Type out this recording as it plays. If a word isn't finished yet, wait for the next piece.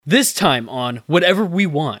This time on Whatever We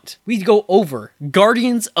Want, we go over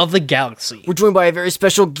Guardians of the Galaxy. We're joined by a very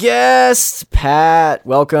special guest, Pat.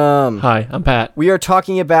 Welcome. Hi, I'm Pat. We are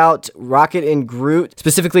talking about Rocket and Groot,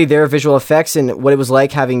 specifically their visual effects and what it was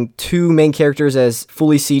like having two main characters as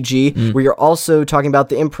fully CG. We are also talking about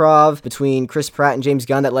the improv between Chris Pratt and James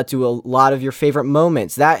Gunn that led to a lot of your favorite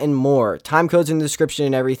moments, that and more. Time codes in the description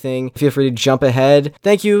and everything. Feel free to jump ahead.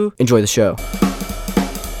 Thank you. Enjoy the show.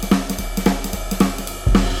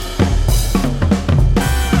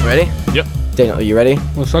 Ready? Yep. Daniel, are you ready?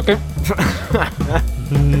 One second.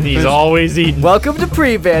 He's always eating. Welcome to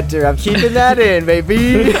Pre-Banter. I'm keeping that in,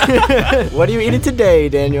 baby. What are you eating today,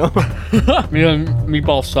 Daniel?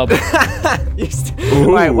 Meatball sub.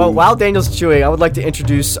 All right, well, while Daniel's chewing, I would like to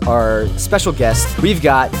introduce our special guest. We've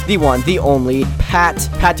got the one, the only, Pat.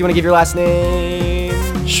 Pat, do you want to give your last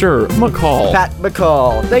name? Sure, McCall. Pat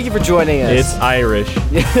McCall. Thank you for joining us. It's Irish.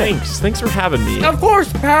 Thanks for having me. Of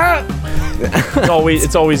course, Pat.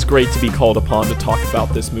 It's always great to be called upon to talk about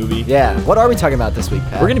this movie. Yeah. What are we talking about this week,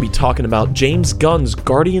 Pat? We're going to be talking about James Gunn's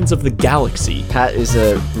Guardians of the Galaxy. Pat is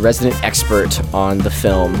a resident expert on the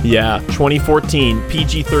film. Yeah, 2014,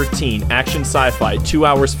 PG-13, action sci-fi, 2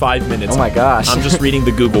 hours, 5 minutes. Oh my gosh. I'm just reading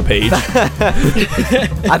the Google page.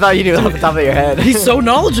 I thought you knew it off the top of your head. He's so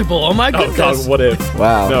knowledgeable. Oh my Oh goodness. god, what if?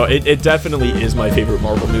 Wow. No, it definitely is my favorite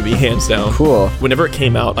Marvel movie, hands down. Cool. Whenever it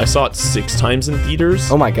came out, I saw it 6 times in theaters.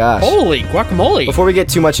 Oh my gosh. Holy guacamole. Before we get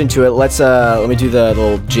too much into it, let me do the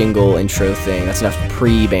little jingle intro thing. That's enough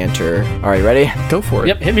pre-banter. All right, ready? Go for it.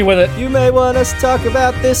 Yep, hit me with it. You may want us to talk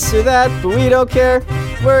about this or that, but we don't care.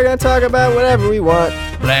 We're gonna talk about whatever we want.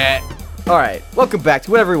 Blah. All right, welcome back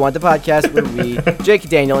to Whatever We Want, the podcast where we, Jake,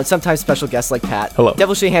 Daniel, and sometimes special guests like Pat, Hello.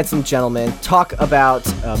 devilishly handsome gentlemen, talk about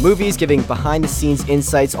movies, giving behind-the-scenes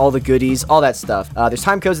insights, all the goodies, all that stuff. There's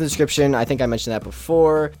time codes in the description. I think I mentioned that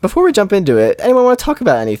before. Before we jump into it, anyone want to talk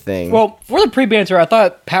about anything? Well, for the pre-banter, I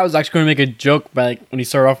thought Pat was actually going to make a joke by, like, when he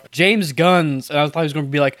started off, James Gunn's, and I thought he was going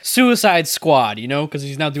to be like, Suicide Squad, you know? Because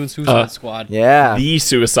he's now doing Suicide Squad. Yeah. The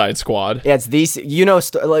Suicide Squad. Yeah, it's these. You know,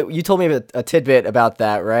 like you told me a tidbit about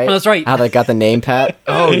that, right? Oh, that's right. How they got the name, Pat.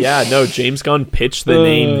 Oh yeah, no, James Gunn pitched the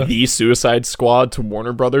name The Suicide Squad to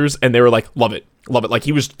Warner Brothers, and they were like, love it. Like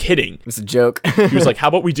he was kidding. It was a joke. He was like, how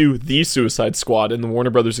about we do The Suicide Squad? And the Warner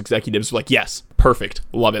Brothers executives were like, yes, perfect,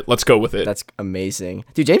 love it, let's go with it. That's amazing.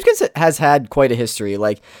 Dude, James Gunn has had quite a history.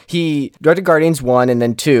 Like, he directed Guardians 1 and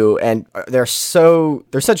then 2, and they're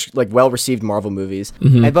such, like, well-received Marvel movies.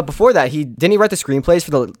 But before that, didn't he write the screenplays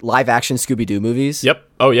for the live-action Scooby-Doo movies? Yep.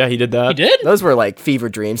 Oh yeah, he did that. He did? Those were, like, fever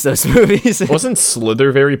dreams, those movies. Wasn't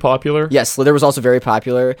Slither very popular? Yeah, Slither was also very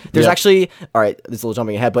popular. There's Yep. actually, all right, this is a little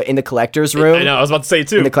jumping ahead, but in the collector's room, I know, I was about to say it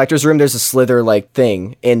too. in the collector's room, there's a Slither, like,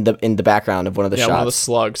 thing in the background of one of the Yeah, shots. one of the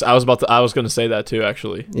slugs. I was going to say that too,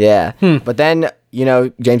 actually. Yeah. But then, you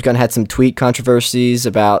know, James Gunn had some tweet controversies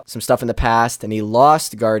about some stuff in the past, and he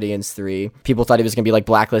lost Guardians 3. People thought he was going to be, like,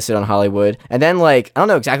 blacklisted on Hollywood. And then, like, I don't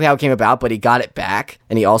know exactly how it came about, but he got it back,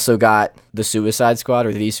 and he also got the Suicide Squad,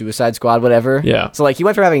 or the Suicide Squad, whatever. Yeah. So, like, he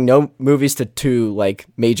went from having no movies to 2, like,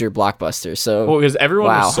 major blockbusters. So, Well, because everyone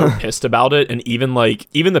wow. was so pissed about it, and even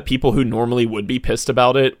the people who normally would be pissed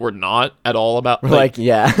about it were not at all about. like,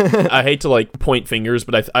 yeah. I hate to like point fingers,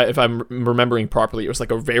 but if I'm remembering properly, it was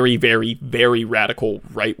like a very, very, very radical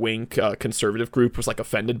right-wing conservative group was like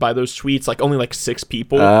offended by those tweets. Like only like 6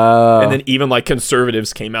 people, and then even like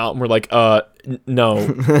conservatives came out and were like,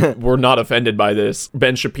 no, we're not offended by this.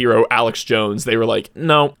 Ben Shapiro, Alex Jones, they were like,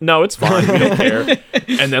 no, it's fine, we don't care.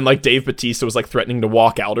 And then like Dave Bautista was like threatening to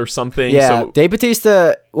walk out or something. Yeah, So Dave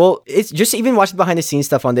Bautista, well, it's just even watching behind the scenes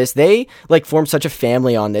stuff on this, they like formed such a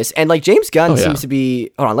family on this. And like James Gunn seems to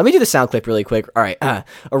be, hold on, let me do the sound clip really quick. All right, a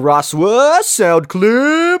Roswa sound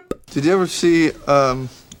clip. Did you ever see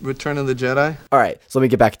Return of the Jedi? All right, so let me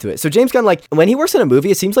get back to it. So James Gunn, like, when he works on a movie,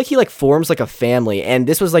 it seems like he, like, forms, like, a family, and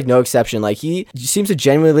this was, like, no exception. Like, he seems to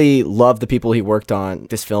genuinely love the people he worked on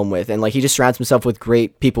this film with, and, like, he just surrounds himself with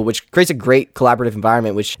great people, which creates a great collaborative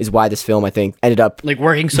environment, which is why this film, I think, ended up, Like,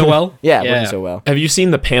 working so well? working so well. have you seen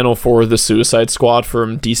the panel for the Suicide Squad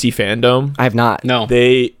from DC Fandom? I have not. No.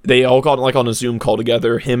 They all got like on a Zoom call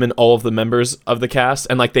together, him and all of the members of the cast,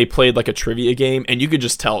 and like they played like a trivia game, and you could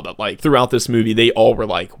just tell that like throughout this movie they all were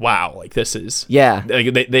like, wow, like this is Yeah.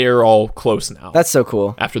 like, they are all close now. That's so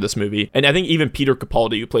cool. After this movie. And I think even Peter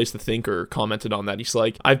Capaldi, who plays the Thinker, commented on that. He's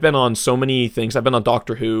like, I've been on so many things. I've been on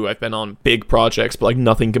Doctor Who. I've been on big projects, but like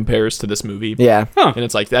nothing compares to this movie. Yeah. And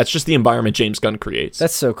it's like, that's just the environment James Gunn creates.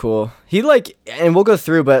 That's so cool. He like, and we'll go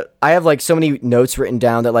through, but I have like so many notes written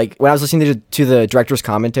down that like when I was listening to the director's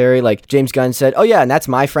commentary, like James Gunn said, oh yeah, and that's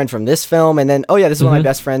my friend from this film. And then, oh yeah, this is one of my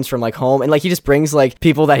best friends from like home. And like, he just brings like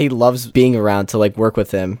people that he loves being around to like work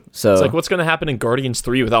with him. them. So It's like, what's going to happen in Guardians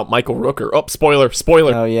 3 without Michael Rooker? Oh, spoiler.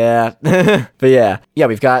 Oh yeah. But yeah,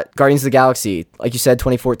 we've got Guardians of the Galaxy, like you said,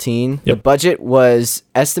 2014. The budget was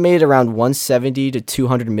estimated around 170 to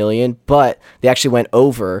 200 million, but they actually went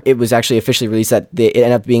over. It was actually officially released that it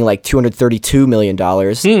ended up being like $232 million,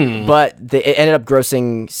 but it ended up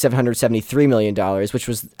grossing $773 million, which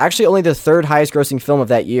was actually only the third highest grossing film of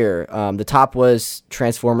that year. The top was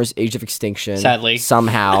Transformers: Age of Extinction, Sadly.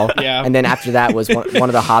 somehow. Yeah. And then after that was one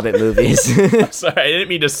of the Hobbit movies. Sorry, I didn't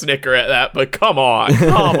mean to snicker at that, but come on.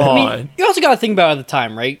 Come on. You also got to think about it at the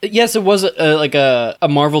time, right? Yes, it was like a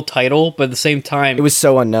Marvel title, but at the same time, It was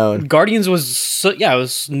so unknown. Guardians was it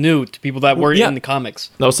was new to people that weren't in the comics.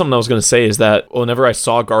 That was something I was going to say, is that whenever I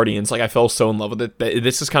saw Guardians, like I fell so in love with it. That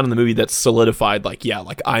this is kind of the movie that solidified, like, yeah,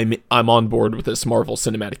 like I'm on board with this Marvel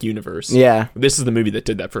Cinematic Universe. Yeah. This is the movie that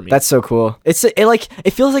did that for me. That's so cool. It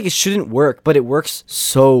feels like it shouldn't work, but it works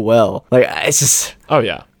so well. Like, it's just oh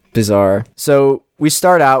yeah. bizarre. So we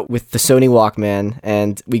start out with the Sony Walkman,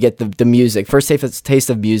 and we get the music. First taste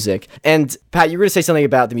of music. And Pat, you were going to say something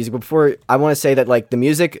about the music, but before, I want to say that like the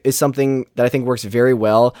music is something that I think works very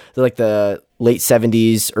well. Like the late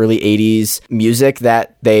 70s, early 80s music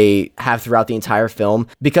that they have throughout the entire film.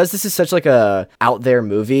 Because this is such like a out there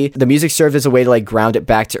movie, the music served as a way to like ground it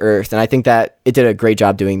back to earth. And I think that it did a great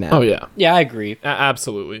job doing that. Oh yeah. Yeah, I agree.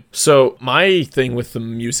 Absolutely. So my thing with the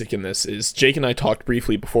music in this is Jake and I talked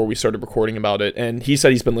briefly before we started recording about it, and he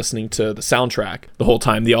said he's been listening to the soundtrack the whole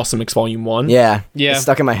time, the Awesome Mix Volume 1. Yeah. Yeah. It's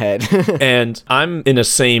stuck in my head. And I'm in a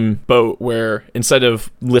same boat where instead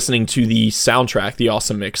of listening to the soundtrack, the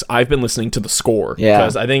Awesome Mix, I've been listening to the score. Yeah.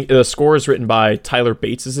 Because I think the score is written by Tyler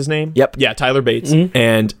Bates is his name. Yep. Yeah, Tyler Bates.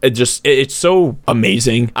 And it's so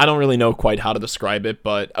amazing. I don't really know quite how to describe it,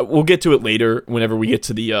 but we'll get to it later whenever we get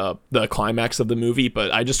to the climax of the movie.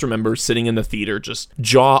 But I just remember sitting in the theater, just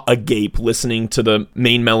jaw agape, listening to the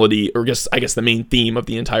main melody, or I guess the main theme of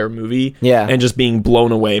the entire movie. Yeah. And just being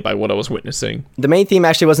blown away by what I was witnessing. The main theme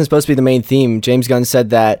actually wasn't supposed to be the main theme. James Gunn said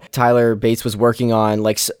that Tyler Bates was working on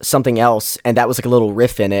like something else, and that was like a little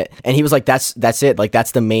riff in it. And he was like, that's it. Like,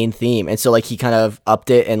 that's the main theme. And so like he kind of upped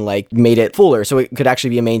it and like made it fuller so it could actually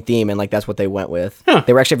be a main theme. And like that's what they went with.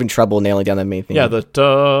 They were actually having trouble nailing down the main theme. Yeah, the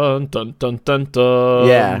dun dun dun dun dun.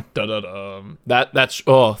 Yeah. Dun, dun, dun.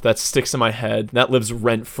 That sticks in my head. That lives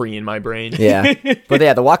rent free in my brain. Yeah. But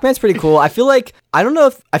yeah, the Walkman's pretty cool. I feel like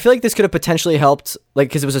this could have potentially helped, like,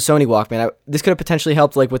 because it was a Sony Walkman. This could have potentially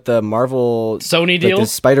helped, like, with the Marvel Sony like, deal? the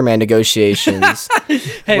Spider-Man negotiations.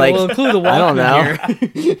 Hey, like, we'll include the Walkman I don't know.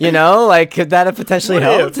 here. You know, like, could that have potentially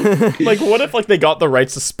helped? Like, what if like they got the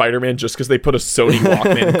rights to Spider-Man just because they put a Sony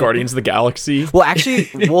Walkman in Guardians of the Galaxy? Well, actually,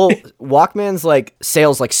 Walkman's like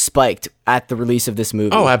sales like spiked at the release of this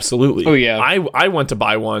movie. Oh, absolutely. Oh, yeah. I went to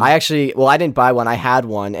buy one. I didn't buy one. I had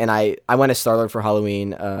one, and I went to Star-Lord for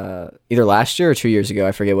Halloween either last year or 2 years ago.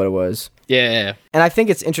 I forget what it was. Yeah. And I think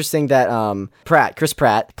it's interesting that Chris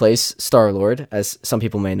Pratt plays Star-Lord, as some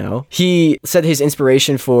people may know. He said his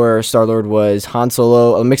inspiration for Star-Lord was Han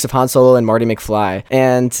Solo, a mix of Han Solo and Marty McFly.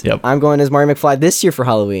 And Yep. I'm going as Marty McFly this year for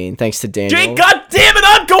Halloween, thanks to Daniel. Jake, God damn it,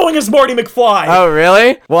 I'm going as Marty McFly. Oh,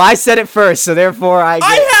 really? Well, I said it first, so therefore I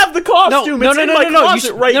have the costume. It's in my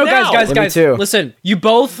closet right now. guys, Me too. listen. You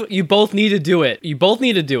both need to do it. You both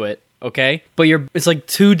need to do it. Okay, but it's like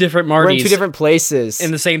two different Martys. We're in two different places. in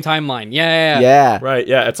the same timeline. Yeah. Yeah. Right,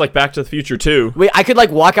 yeah, it's like Back to the Future 2. Wait, I could like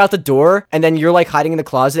walk out the door and then you're like hiding in the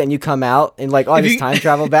closet and you come out and like, oh, I just you- time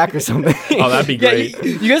travel back or something. Oh, that'd be Yeah, great.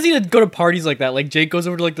 you guys need to go to parties like that. Like Jake goes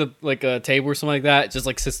over to like a table or something like that, just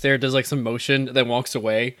like sits there, does like some motion, then walks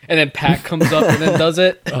away, and then Pat comes up and then does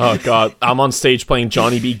it. Oh god, I'm on stage playing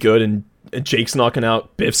Johnny B. Good and Jake's knocking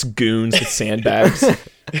out Biff's goons with sandbags.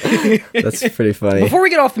 That's pretty funny. Before we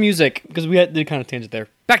get off the music, because we did kind of tangent there.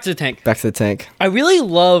 Back to the tank. Back to the tank. I really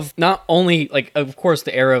love not only like of course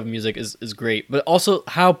the era of music is great, but also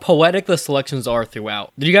how poetic the selections are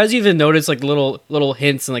throughout. Did you guys even notice like little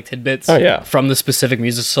hints and like tidbits from the specific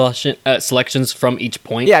music selections from each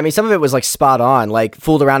point? Yeah, I mean, some of it was like spot on, like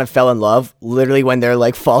fooled around and fell in love, literally when they're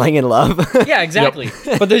like falling in love. Yeah, exactly.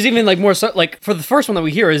 But there's even like more like for the first one that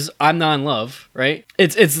we hear is I'm Not in Love, right?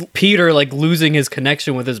 It's Peter like losing his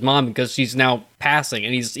connection with his mom because she's now passing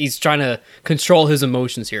and he's trying to control his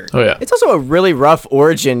emotions here. Oh yeah. It's also a really rough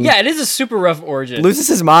origin. Yeah, it is a super rough origin. Loses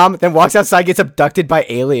his mom, then walks outside, gets abducted by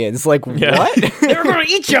aliens. Like, Yeah. what? They're gonna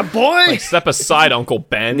eat you, boy. Step aside, Uncle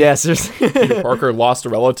Ben. Yeah, seriously. Peter Parker lost a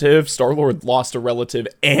relative, Star-Lord lost a relative,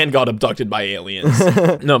 and got abducted by aliens.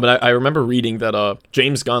 No, but I remember reading that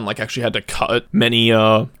James Gunn like actually had to cut many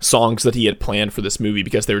songs that he had planned for this movie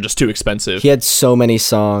because they were just too expensive. He had so many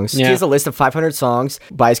songs. Yeah. He has a list of 500 songs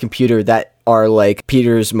by his computer that are like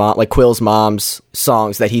Peter's mom, like Quill's mom's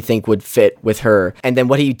songs that he think would fit with her. And then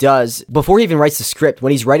what he does before he even writes the script,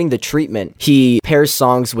 when he's writing the treatment, he pairs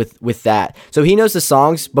songs with that. So he knows the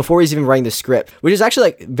songs before he's even writing the script, which is actually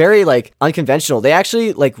like very like unconventional. They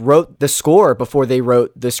actually like wrote the score before they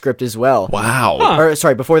wrote the script as well. Wow. Or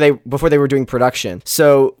sorry, before they were doing production.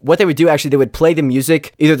 So what they would do, actually, they would play the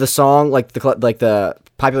music, either the song, like the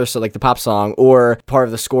popular, so like the pop song, or part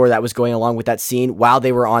of the score that was going along with that scene while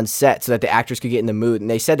they were on set, so that the actors could get in the mood. And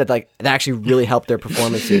they said that like that actually really helped their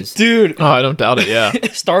performances. Dude, oh, I don't doubt it. Yeah.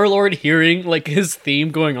 Star-Lord hearing like his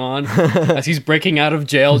theme going on as he's breaking out of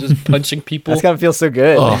jail, just punching people. That's gotta feel so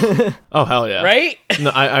good. Oh hell yeah. Right?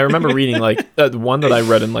 No, I remember reading like the one that I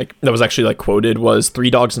read and like that was actually like quoted was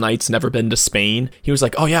Three Dogs Night's never been to Spain. He was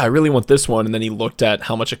like, oh yeah, I really want this one, and then he looked at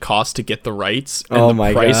how much it cost to get the rights, and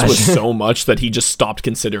the price was so much that he just stopped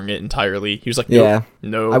considering it entirely. He was like, nope,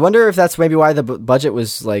 no. I wonder if that's maybe why the budget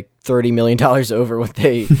was like $30 million over what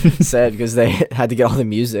they said, because they had to get all the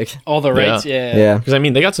music, all the rights. Yeah. Because I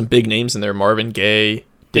mean, they got some big names in there: Marvin Gaye,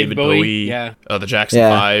 David Bowie, the Jackson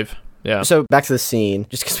 5. Yeah. So back to the scene,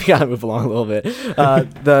 just because we gotta move along a little bit.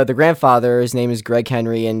 The grandfather, his name is Greg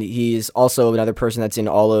Henry, and he's also another person that's in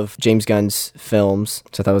all of James Gunn's films.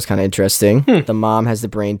 So I thought it was kind of interesting. The mom has the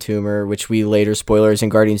brain tumor, which we later, spoilers in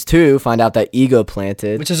Guardians 2, find out that Ego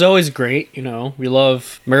planted. Which is always great, you know. We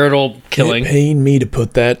love marital killing. It pained me to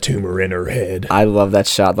put that tumor in her head. I love that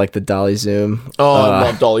shot, like the dolly zoom. Oh, I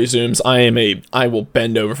love dolly zooms. I will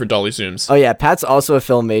bend over for dolly zooms. Oh yeah, Pat's also a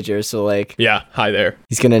film major, so like. Yeah, hi there.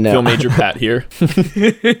 He's gonna know. Film Major Pat here.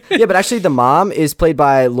 Yeah, but actually the mom is played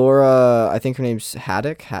by Laura, I think her name's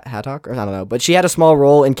Haddock, or I don't know, but she had a small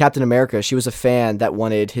role in Captain America. She was a fan that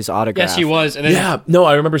wanted his autograph. Yes, she was. And then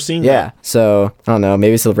I remember seeing that. Yeah, so I don't know,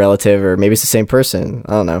 maybe it's a relative, or maybe it's the same person.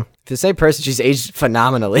 I don't know. If it's the same person, she's aged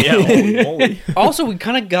phenomenally. Yeah, holy. Also, we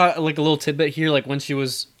kind of got like a little tidbit here, like when she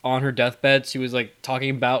was on her deathbed, she was like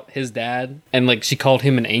talking about his dad, and like she called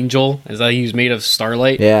him an angel, as that he was made of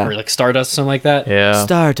starlight, or like stardust, something like that. Yeah,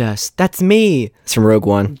 Stardust. That's me. It's from Rogue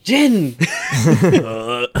One. Jin.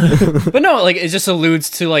 But no, like it just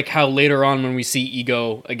alludes to like how later on when we see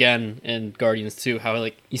Ego again in Guardians 2, how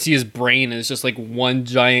like you see his brain is just like one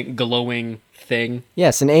giant glowing thing.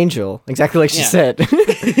 Yes, an angel, exactly like she said.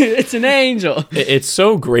 It's an angel. It's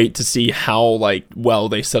so great to see how like well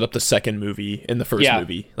they set up the second movie in the first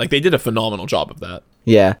movie. Like they did a phenomenal job of that.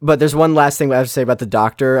 Yeah, but there's one last thing I have to say about the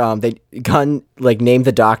doctor. Gunn like named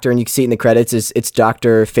the doctor, and you can see it in the credits. It's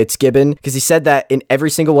Dr. Fitzgibbon, because he said that in every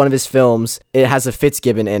single one of his films, it has a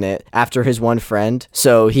Fitzgibbon in it after his one friend.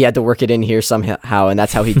 So he had to work it in here somehow, and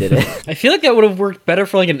that's how he did it. I feel like that would have worked better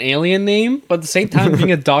for like an alien name, but at the same time,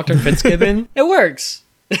 being a Dr. Fitzgibbon, it works.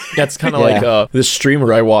 That's kind of like this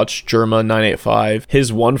streamer I watch, Germa985.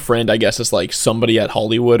 His one friend, I guess, is like somebody at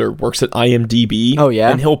Hollywood or works at IMDb. Oh yeah,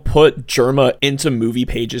 and he'll put Germa into movie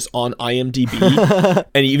pages on IMDb.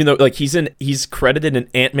 And even though like he's credited in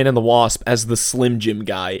Ant-Man and the Wasp as the Slim Jim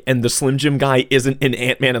guy, and the Slim Jim guy isn't in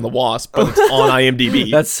Ant-Man and the Wasp, but it's on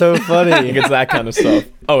IMDb. That's so funny. Like, it's that kind of stuff.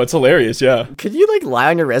 Oh, it's hilarious. Yeah. Could you like lie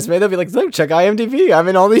on your resume though? Be like, look, check IMDb. I'm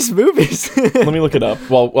in all these movies. Let me look it up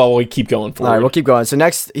while we keep going forward. All right, we'll keep going. So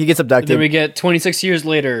next, he gets abducted. Then we get 26 years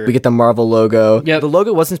later. We get the Marvel logo. Yep. The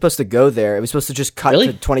logo wasn't supposed to go there. It was supposed to just cut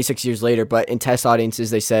to 26 years later. But in test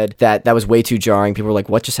audiences, they said that was way too jarring. People were like,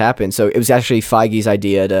 what just happened? So it was actually Feige's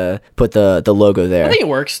idea to put the logo there. I think it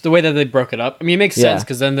works the way that they broke it up. I mean, it makes sense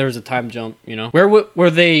because then there was a time jump, you know. Where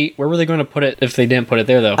were they going to put it if they didn't put it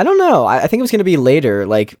there, though? I don't know. I think it was going to be later,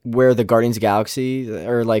 like where the Guardians of the Galaxy,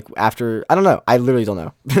 or like after. I don't know. I literally don't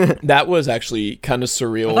know. That was actually kind of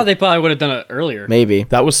surreal. I thought they probably would have done it earlier. Maybe.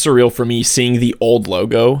 That was surreal for me, seeing the old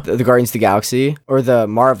logo. The Guardians of the Galaxy or the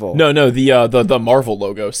Marvel? No, the Marvel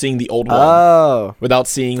logo. Seeing the old one. Oh. Without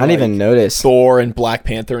seeing I didn't even notice Thor and Black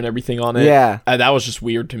Panther and everything on it. Yeah. That was just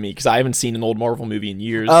weird to me because I haven't seen an old Marvel movie in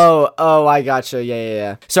years. Oh, I gotcha.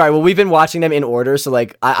 Yeah. Sorry, well, we've been watching them in order, so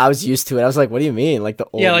like I was used to it. I was like, what do you mean? Like the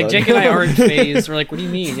old like logo. Jake and I aren't phased. We're like, what do you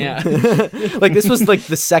mean? Yeah. Like this was like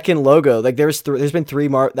the second logo. Like there's been three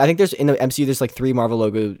I think there's in the MCU there's like 3 Marvel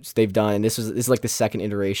logos they've done, and this is like the second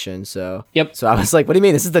iteration. So yep. So I was like, what do you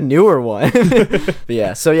mean? This is the newer one. But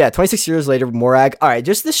yeah. So yeah, 26 years later, Morag. All right,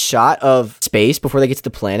 just this shot of space before they get to the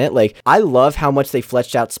planet. Like I love how much they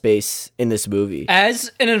fleshed out space in this movie.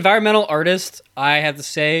 As an environmental artist, I have to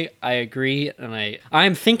say I agree, and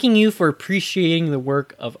I'm thanking you for appreciating the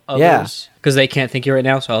work of others. Yeah. Because they can't thank you right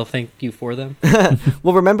now, so I'll thank you for them.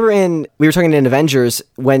 Well, remember we were talking in Avengers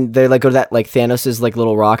when they like go to that like Thanos' like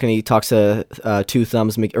little rock and he talks to 2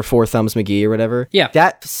 Thumbs or 4 Thumbs McGee or whatever. Yeah,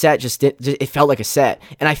 that set it felt like a set,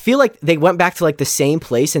 and I feel like they went back to like the same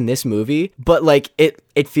place in this movie, but like it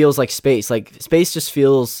it feels like space. Like space just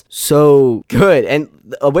feels so good. And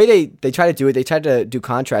the way they try to do it, they tried to do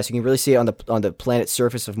contrast. You can really see it on the planet's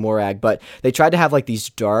surface of Morag, but they tried to have like these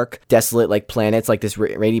dark, desolate like planets, like this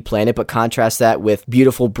rainy planet, but contrast that with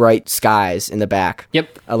beautiful, bright skies in the back.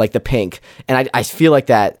 Yep. Like the pink. And I feel like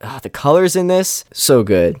that, the colors in this, so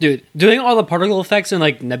good. Dude, doing all the particle effects and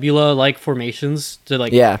like nebula-like formations to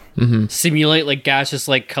like simulate like gaseous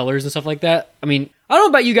like colors and stuff like that. I mean, I don't know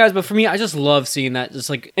about you guys, but for me, I just love seeing that. Just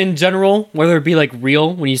like in general, whether it be like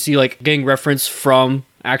real, when you see like getting reference from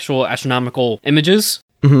actual astronomical images,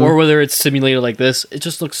 or whether it's simulated like this, it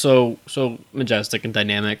just looks so majestic and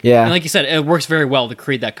dynamic. Yeah. And like you said, it works very well to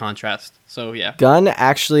create that contrast. So yeah. Gunn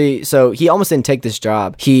actually, so he almost didn't take this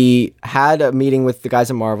job. He had a meeting with the guys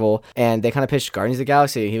at Marvel, and they kind of pitched Guardians of the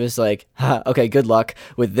Galaxy. He was like, okay, good luck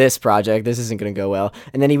with this project. This isn't going to go well.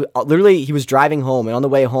 And then he was driving home, and on the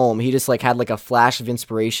way home, he just like had like a flash of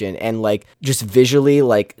inspiration and like just visually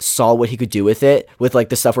like saw what he could do with it, with like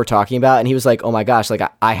the stuff we're talking about. And he was like, oh my gosh, like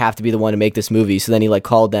I have to be the one to make this movie. So then he like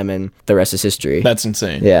called them, and the rest is history. That's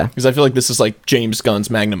insane. Yeah. Because I feel like this is like James Gunn's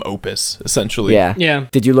magnum opus, essentially. Yeah. Yeah.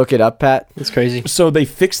 Did you look it up, Pat? It's crazy. So they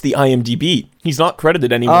fixed the IMDb. He's not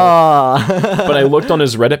credited anymore. Oh. But I looked on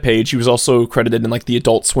his Reddit page. He was also credited in like the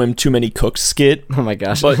Adult Swim Too Many Cooks skit. Oh my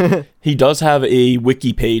gosh. But he does have a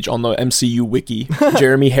wiki page on the MCU wiki.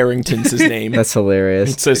 Jeremy Harrington's his name. That's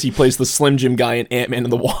hilarious. It says he plays the Slim Jim guy in Ant-Man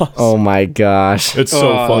and the Wasp. Oh my gosh. It's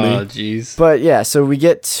so funny. Oh, jeez. But yeah, so we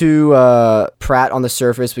get to Pratt on the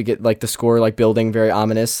surface. We get like the score like building, very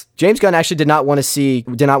ominous. James Gunn actually did not want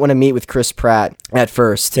to meet with Chris Pratt at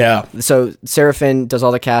first. Yeah. So Seraphin does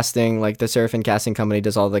all the casting, like the Seraphin casting company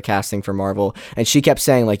does all the casting for Marvel, and she kept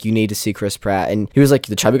saying like, you need to see Chris Pratt, and he was like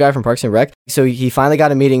the chubby guy from Parks and Rec. So he finally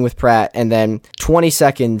got a meeting with Pratt, and then 20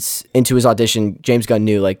 seconds into his audition, James Gunn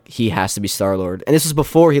knew like he has to be Star-Lord, and this was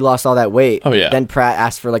before he lost all that weight. Oh yeah. Then Pratt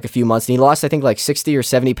asked for like a few months, and he lost I think like 60 or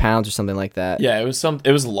 70 pounds or something like that. Yeah, it was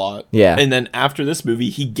a lot. Yeah. And then after this movie,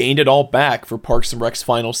 he gained it all back for Parks and Rec's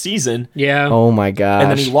final season. Yeah. Oh my gosh.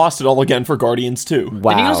 And then he lost it all again for Guardians 2.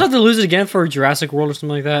 Wow. Did he also have to lose it again for Jurassic World or something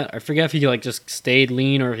like that? I forget if he like just stayed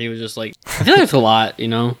lean or if he was just like, I feel like it's a lot, you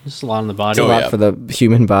know, just a lot on the body. a lot for the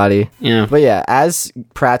human body. Yeah. But yeah, as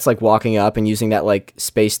Pratt's like walking up and using that like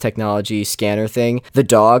space technology scanner thing, the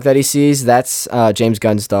dog that he sees, that's James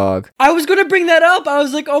Gunn's dog. I was gonna bring that up. I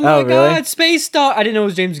was like, oh my Oh, really? god, Space Dog. I didn't know it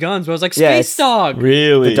was James Gunn's, but I was like, Yeah, Space Dog.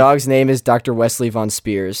 Really? The dog's name is Dr. Wesley Von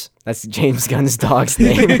Spears. That's James Gunn's dog's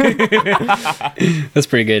name. That's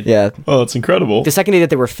pretty good. Yeah. Oh, that's incredible. The second day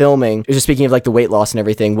that they were filming, just speaking of like the weight loss and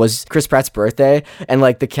everything, was Chris Pratt's birthday, and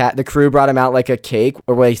like the crew brought him out like a cake,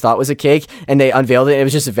 or what he thought was a cake, and they unveiled it, and it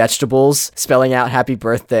was just vegetables spelling out happy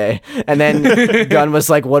birthday. And then Gunn was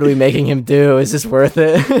like, what are we making him do? Is this worth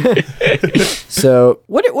it? So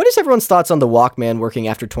what is everyone's thoughts on the Walkman working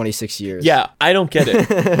after 26 years? Yeah, I don't get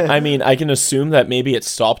it. I mean, I can assume that maybe it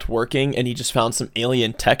stopped working and he just found some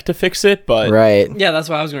alien tech to fix it, but Right. Yeah, that's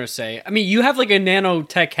what I was gonna say. I mean, you have like a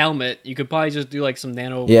nanotech helmet. You could probably just do like some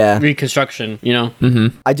nano reconstruction, you know?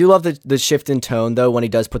 Mm-hmm. I do love the shift in tone though when he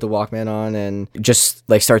does put the Walkman on and just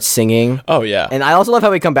like starts singing. Oh yeah. And I also love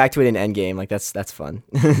how we come back to it in Endgame. Like that's fun.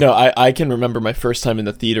 No, I can remember my first time in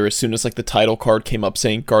the theater. As soon as like the title card came up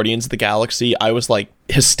saying Guardians of the Galaxy, I was like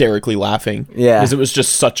hysterically laughing. Yeah. Because it was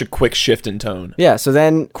just such a quick shift in tone. Yeah, so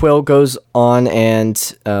then Quill goes on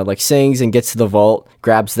and like sings and gets to the vault,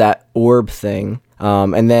 grabs that orb thing,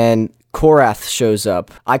 and then Korath shows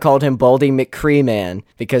up. I called him Baldy McCree-Man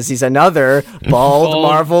because he's another bald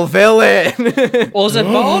Marvel villain. Well, is it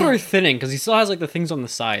bald or thinning? Because he still has like the things on the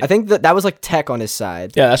side. I think that was like tech on his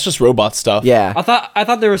side. Yeah, that's just robot stuff. Yeah. I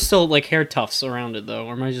thought there was still like hair tufts around it though,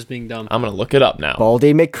 or am I just being dumb? I'm gonna look it up now.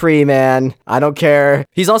 Baldy McCree-Man. I don't care.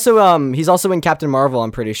 He's also in Captain Marvel,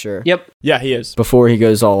 I'm pretty sure. Yep. Yeah, he is. Before he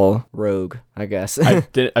goes all rogue, I guess.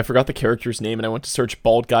 I forgot the character's name, and I went to search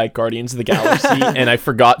bald guy Guardians of the Galaxy, and I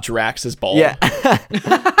forgot Drax is bald. Yeah.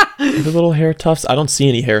 The little hair tufts. I don't see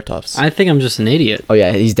any hair tufts. I think I'm just an idiot. Oh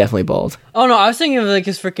yeah, he's definitely bald. Oh no, I was thinking of like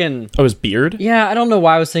his freaking. Oh, his beard. Yeah, I don't know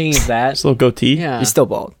why I was thinking of that. His little goatee. Yeah. He's still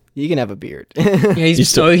bald. You can have a beard. Yeah,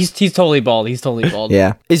 he's totally bald. He's totally bald.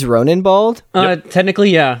 Yeah. Is Ronan bald? Technically,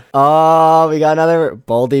 yeah. Oh, we got another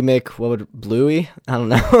Baldy Bluey? I don't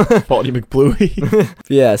know. Baldy McBluey.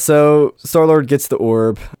 Yeah, so Star-Lord gets the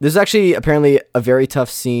orb. There's actually apparently a very tough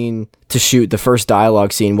scene to shoot, the first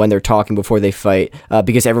dialogue scene when they're talking before they fight,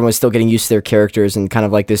 because everyone's still getting used to their characters and kind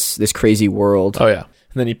of like this crazy world. Oh yeah.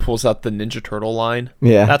 And then he pulls out the Ninja Turtle line.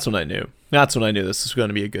 Yeah. That's when I knew. That's when I knew this was going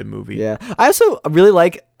to be a good movie. Yeah. I also really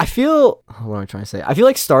like, what am I trying to say? I feel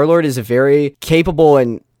like Star-Lord is a very capable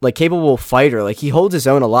and like capable fighter. Like he holds his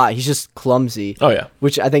own a lot. He's just clumsy. Oh yeah,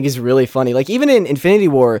 which I think is really funny. Like even in Infinity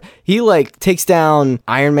War, he like takes down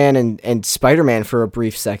Iron Man and Spider-Man for a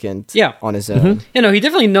brief second. Yeah, on his own. You know, he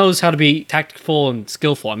definitely knows how to be tactful and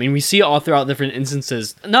skillful. I mean, we see all throughout different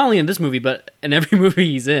instances, not only in this movie but in every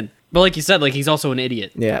movie he's in. But like you said, like he's also an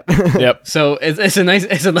idiot. Yeah. Yep. So it's a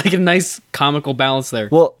nice comical balance there.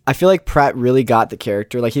 Well, I feel like Pratt really got the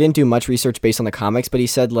character. Like he didn't do much research based on the comics, but he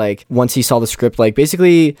said like once he saw the script, like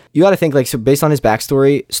basically you got to think like so based on his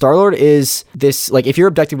backstory, Star-Lord is this like if you're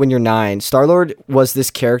abducted when you're 9, Star-Lord was this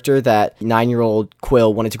character that 9-year-old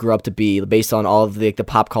Quill wanted to grow up to be based on all of the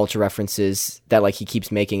pop culture references that like he keeps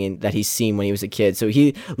making and that he's seen when he was a kid. So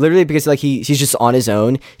he literally because like he's just on his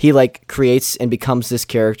own, he like creates and becomes this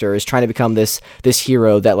character. Is trying to become this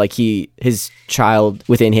hero that like his child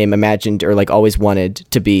within him imagined or like always wanted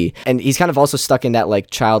to be, and he's kind of also stuck in that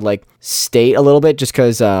like childlike state a little bit just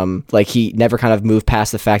because like he never kind of moved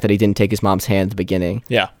past the fact that he didn't take his mom's hand at the beginning.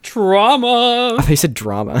 Yeah. Trauma. They said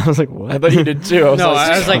drama. I was like, what? I thought you did too. I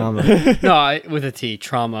was like, with a T,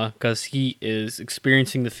 trauma, because he is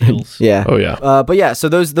experiencing the feels. Yeah. Oh yeah. But yeah, so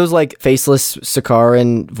those like faceless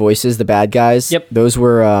Sakaran voices, the bad guys. Yep. Those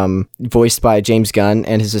were voiced by James Gunn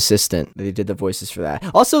and his assistant. They did the voices for that.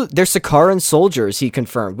 Also, they're Sakaran soldiers, he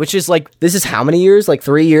confirmed, which is like, this is how many years? Like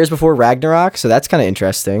 3 years before Ragnarok? So that's kind of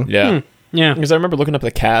interesting. Yeah. Yeah. Because I remember looking up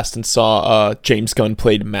the cast and saw James Gunn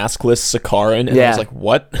played maskless Sakaran, and I was like,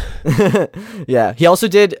 what? Yeah. He also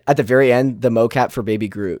did, at the very end, the mocap for Baby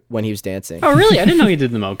Groot when he was dancing. Oh, really? I didn't know he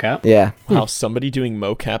did the mocap. Yeah. Wow, somebody doing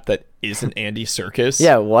mocap that isn't Andy Serkis?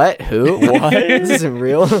 Yeah, what? Who? What? This isn't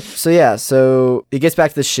real. So he gets back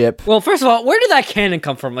to the ship. Well, first of all, where did that cannon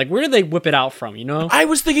come from? Like, where did they whip it out from, you know? I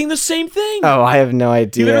was thinking the same thing. Oh, I have no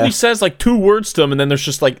idea. He literally says like 2 words to him, and then there's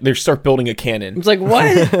just like, they start building a cannon. It's like,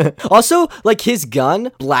 what? Also, like his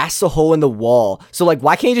gun blasts a hole in the wall. So like,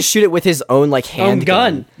 why can't he just shoot it with his own like hand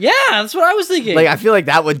gun? Yeah, that's what I was thinking. Like, I feel like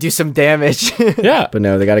that would do some damage. Yeah. But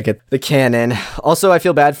no, they gotta get the cannon. Also, I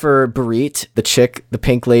feel bad for Barit, the chick, the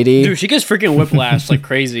pink lady. Dude, she gets freaking whiplash like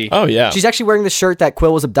crazy. Oh, yeah. She's actually wearing the shirt that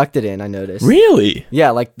Quill was abducted in, I noticed. Really?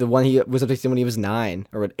 Yeah, like the one he was abducted when he was 9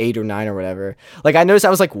 or 8 or 9 or whatever. Like, I noticed, I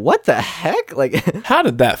was like, what the heck? Like, how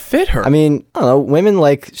did that fit her? I mean, I don't know, women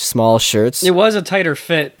like small shirts. It was a tighter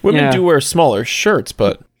fit. Women do wear smaller shirts,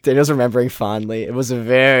 but... Daniel's remembering fondly. It was a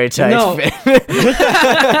very tight fit.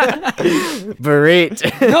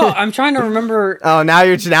 Barit. No, I'm trying to remember. Oh, now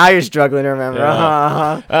you're struggling to remember.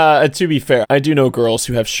 Yeah. To be fair, I do know girls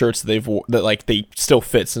who have shirts that like they still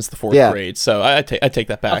fit since the 4th grade. So I take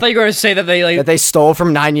that back. I thought you were going to say that they stole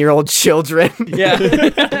from 9-year-old children. Yeah.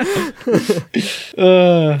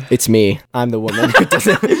 It's me. I'm the woman who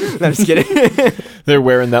doesn't. No, I'm just kidding. They're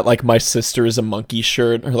wearing that like my sister is a monkey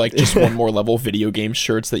shirt, or like just one more level video game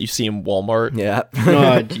shirts that you see in Walmart. Yeah.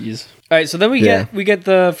 Oh, jeez. All right, so then we get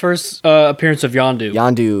the first appearance of Yondu.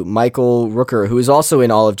 Yondu, Michael Rooker, who is also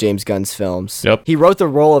in all of James Gunn's films. Yep. He wrote the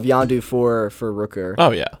role of Yondu for Rooker.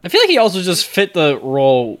 Oh, yeah. I feel like he also just fit the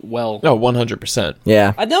role well. No, 100%.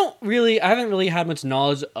 Yeah. I haven't really had much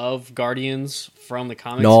knowledge of Guardians from the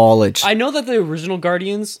comics. Knowledge. I know that the original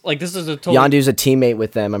Guardians, like this is a total... Yondu's a teammate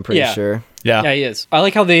with them, I'm pretty sure. Yeah. Yeah, he is. I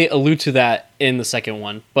like how they allude to that in the second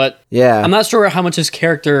one, but yeah, I'm not sure how much his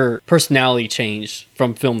character personality changed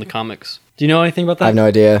from film to comics. Do you know anything about that? I have no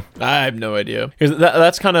idea. I have no idea. Because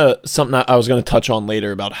that's kind of something I was going to touch on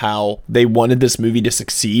later about how they wanted this movie to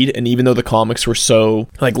succeed, and even though the comics were so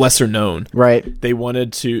like lesser known, right?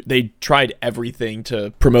 They tried everything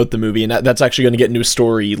to promote the movie, and that's actually going to get into a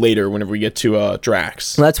story later whenever we get to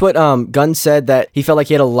Drax. That's what Gunn said, that he felt like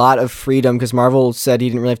he had a lot of freedom because Marvel said he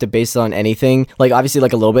didn't really have to base it on anything. Like obviously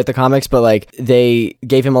like a little bit the comics, but like they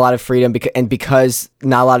gave him a lot of freedom because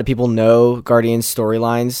not a lot of people know Guardians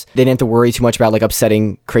storylines, they didn't have to worry too much about like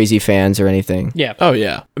upsetting crazy fans or anything. Yeah. Oh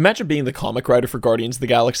yeah. Imagine being the comic writer for Guardians of the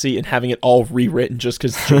Galaxy and having it all rewritten just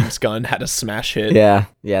because James Gunn had a smash hit. Yeah.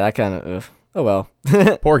 Yeah, that kind of... Oh well.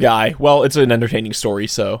 Poor guy. Well, it's an entertaining story,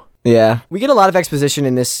 so... Yeah. We get a lot of exposition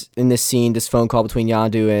in this scene, this phone call between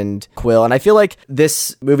Yondu and Quill, and I feel like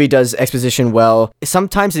this movie does exposition well.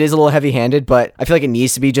 Sometimes it is a little heavy-handed, but I feel like it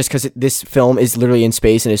needs to be just because this film is literally in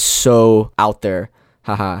space and is so out there.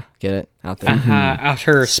 Haha. Get it? Out there.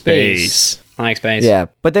 Outer space. I like space. Yeah,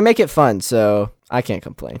 but they make it fun, so I can't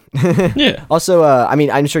complain. Yeah. Also, I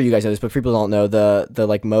mean, I'm sure you guys know this, but people don't know the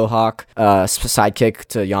like Mohawk sidekick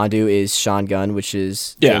to Yondu is Sean Gunn, which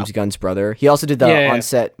is James Gunn's brother. He also did the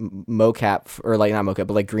on-set mocap, or like not mocap,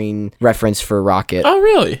 but like green reference for Rocket. Oh,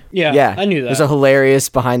 really? Yeah. I knew that. There's a hilarious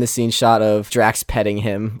behind-the-scenes shot of Drax petting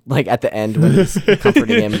him, like at the end when he's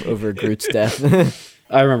comforting him over Groot's death.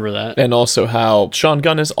 I remember that. And also how Sean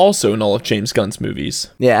Gunn is also in all of James Gunn's movies.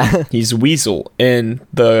 Yeah. He's Weasel in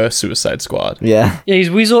the Suicide Squad. Yeah. Yeah,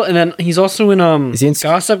 he's Weasel, and then he's also in Is he in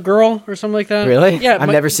Gossip Girl or something like that. Really? Yeah. I've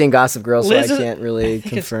never seen Gossip Girl, so Liz I is- can't really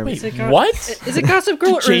confirm. What? Is it Gossip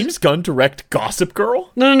Girl? Did James Gunn direct Gossip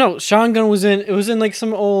Girl? No. Sean Gunn was in. It was in like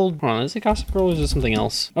some old. Hold on, is it Gossip Girl or is it something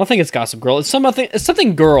else? I don't think it's Gossip Girl. It's something. It's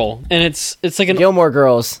something girl, and it's like an. Gilmore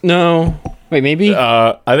Girls. No. Wait, maybe.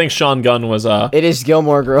 I think Sean Gunn was It is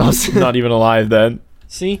Gilmore Girls. not even alive then.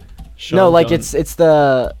 See. Sean No, like Gunn. it's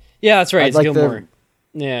the Yeah, that's right. It's like the- Gilmore.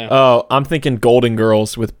 Yeah. Oh, I'm thinking Golden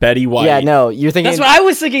Girls with Betty White. yeah. No, you're thinking That's what I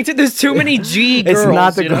was thinking too. There's too many G girls. it's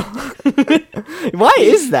not the you know? Why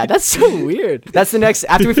is that? That's so weird. That's the next.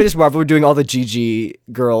 After we finish Marvel, we're doing all the GG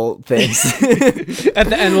girl things. At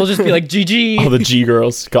the end, we'll just be like GG. All the G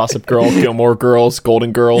girls, Gossip Girl, Gilmore Girls,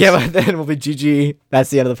 Golden Girls. Yeah, but then we'll be GG. That's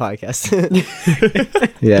the end of the podcast.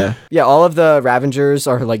 Yeah. Yeah, all of the Ravengers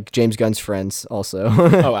are like James Gunn's friends also.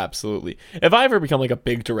 Oh, absolutely. If I ever become like a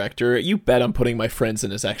big director, you bet I'm putting my friends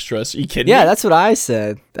in as extras. Are you kidding Yeah, me? that's what I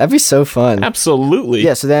said. That'd be so fun. Absolutely.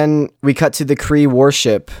 Yeah, so then we cut to the Kree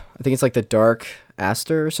warship. I think it's like the Dark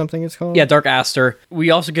Aster or something it's called. Yeah, Dark Aster.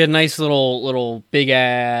 We also get a nice little big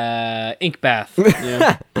ink bath.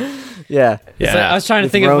 Yeah. Yeah. It's like- I was trying to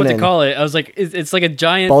With think of what to Ronan. call it. I was like, it's like a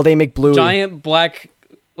giant, Baldy McBlue. giant black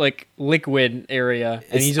like liquid area,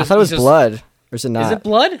 and I thought it was he's just- blood. Or is it not? Is it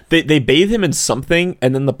blood? They bathe him in something,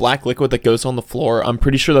 and then the black liquid that goes on the floor. I'm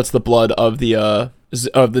pretty sure that's the blood of the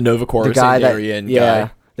Nova Corps the guy that Xandarian yeah,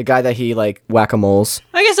 the guy that he like whack-a-moles.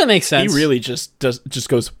 I guess that makes guy. He sense. really just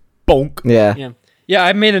goes bonk. Yeah. Yeah. Yeah,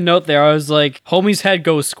 I made a note there. I was like, homie's head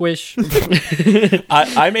goes squish.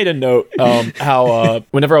 I made a note how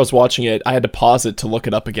whenever I was watching it, I had to pause it to look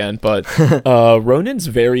it up again. But Ronan's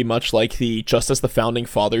very much like the Just As the Founding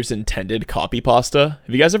Fathers Intended copy pasta.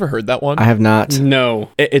 Have you guys ever heard that one? I have not.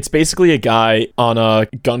 No. It's basically a guy on a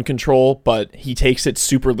gun control, but he takes it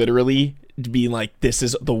super literally, being like, this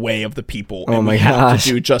is the way of the people, and my we have gosh.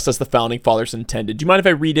 to do just as the founding fathers intended. Do you mind if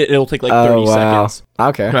I read it? It'll take like 30 seconds.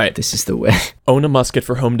 Okay. Right. This is the way. Own a musket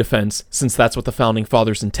for home defense, since that's what the founding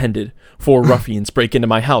fathers intended. 4 ruffians break into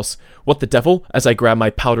my house. What the devil? As I grab my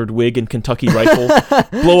powdered wig and Kentucky rifle,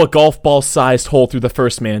 blow a golf ball-sized hole through the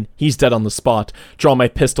first man. He's dead on the spot. Draw my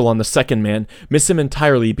pistol on the second man. Miss him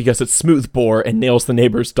entirely because it's smooth bore and nails the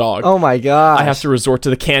neighbor's dog. Oh my god. I have to resort to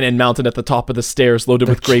the cannon mounted at the top of the stairs, loaded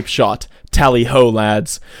with grape shot. Tally ho,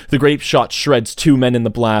 lads. The grape shot shreds 2 men in the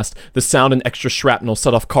blast. The sound and extra shrapnel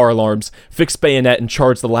set off car alarms. Fix bayonet and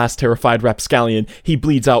charge the last terrified rapscallion. He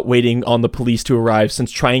bleeds out waiting on the police to arrive,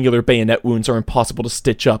 since triangular bayonet wounds are impossible to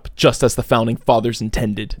stitch up, just as the founding fathers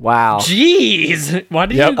intended. Wow. Jeez. Why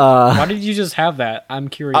did Yep. you why did you just have that? I'm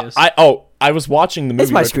curious. I was watching the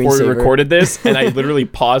movie my before we screensaver. recorded this, and I literally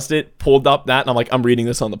paused it, pulled up that, and I'm like, I'm reading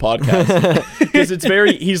this on the podcast. Because it's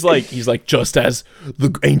very, he's like, just as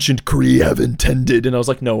the ancient Kree have intended. And I was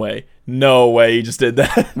like, no way he just did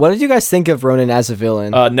that. What did you guys think of Ronan as a villain?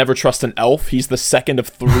 Never trust an elf. He's the second of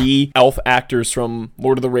 3 elf actors from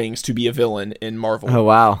Lord of the Rings to be a villain in Marvel. Oh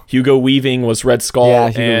wow. Hugo Weaving was Red Skull, Yeah,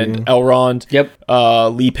 Hugo and Weaving. Elrond.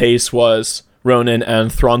 Yep. Lee Pace was Ronan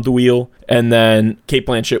and Thranduil, and then Kate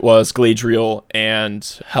Blanchett was Galadriel and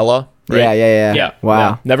Hela. Right? Yeah. Wow.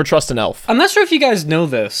 Yeah. Never trust an elf. I'm not sure if you guys know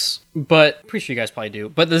this, but pretty sure you guys probably do.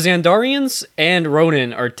 But the Xandarians and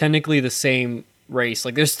Ronan are technically the same race.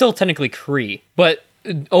 Like they're still technically Kree, but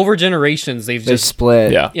over generations They just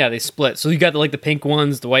split. yeah, they split. So you got like the pink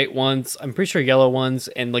ones, the white ones, I'm pretty sure yellow ones,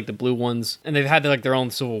 and like the blue ones. And they've had like their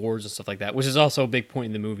own civil wars and stuff like that, which is also a big point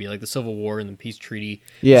in the movie, like the Civil War and the peace treaty.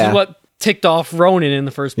 Yeah. This is what ticked off Ronan in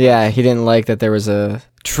the first place. Yeah, he didn't like that there was a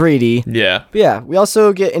treaty. Yeah. But yeah, we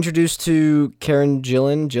also get introduced to Karen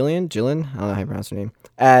Gillan. I don't know how you pronounce her name,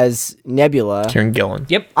 as Nebula. Karen Gillan.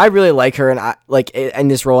 Yep. I really like her, and I like in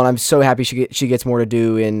this role, and I'm so happy she gets more to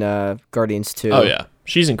do in Guardians 2. Oh yeah,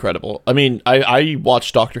 she's incredible. I mean, I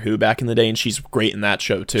watched Doctor Who back in the day, and she's great in that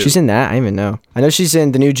show too. She's in that. I didn't even know. I know she's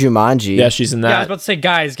in the new Jumanji. Yeah, she's in Yeah, I was that. about to say,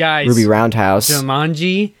 guys. Ruby Roundhouse.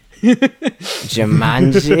 Jumanji.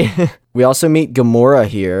 Jumanji. We also meet Gamora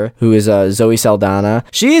here, who is Zoe Saldana.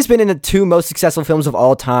 She has been in the 2 most successful films of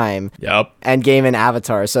all time. Yep. Endgame and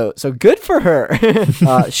Avatar, so good for her.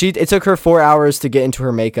 It took her 4 hours to get into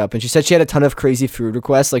her makeup, and she said she had a ton of crazy food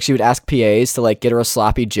requests. Like she would ask PAs to like get her a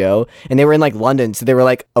sloppy Joe, and they were in like London, so they were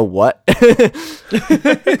like, "A what?" Is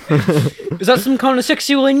that some kind of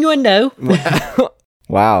sexual innuendo?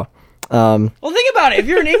 Wow. Well, think about it. If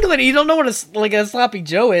you're in England and you don't know what a sloppy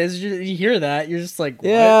Joe is, you hear that, you're just like, what?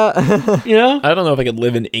 Yeah. You know? I don't know if I could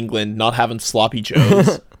live in England not having sloppy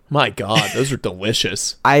joes. My God, those are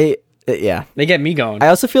delicious. I Yeah. They get me going. I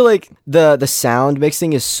also feel like the sound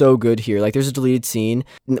mixing is so good here. Like there's a deleted scene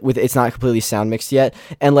with it's not completely sound mixed yet,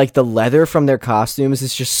 and like the leather from their costumes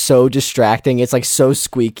is just so distracting. It's like so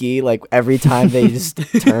squeaky like every time they just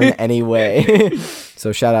turn anyway.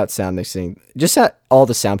 So shout out sound mixing. Just all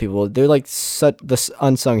the sound people. They're like such the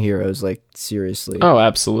unsung heroes, like seriously. Oh,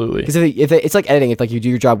 absolutely. Because if it's like editing, if like you do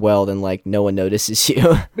your job well, then like no one notices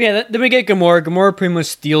you. Yeah, then we get Gamora. Gamora pretty much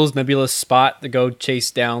steals Nebula's spot to go chase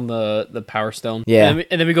down the Power Stone. Yeah.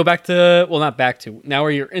 And then we go back to, well, not back to, now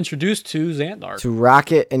where you're introduced to Xandar. To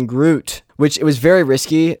Rocket and Groot, which it was very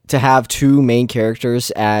risky to have two main characters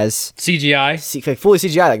as CGI. Like fully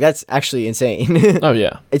CGI. Like that's actually insane. Oh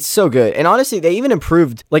yeah. It's so good. And honestly, they even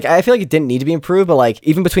improved. Like I feel like it didn't need to be improved, but like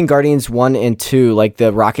even between Guardians 1 and 2, like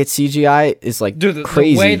the Rocket CGI is like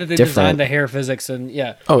crazy the way that they different. designed the hair physics and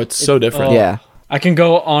yeah. Oh, it's so different. Yeah. I can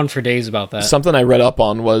go on for days about that. Something I read up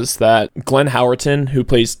on was that Glenn Howerton, who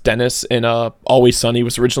plays Dennis in Always Sunny,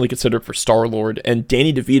 was originally considered for Star-Lord, and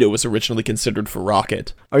Danny DeVito was originally considered for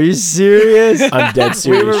Rocket. Are you serious? I'm dead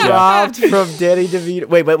serious. We were robbed from Danny DeVito.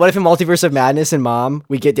 Wait, but what if in Multiverse of Madness and Mom,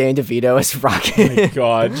 we get Danny DeVito as Rocket? Oh my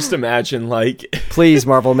God, just imagine, like... Please,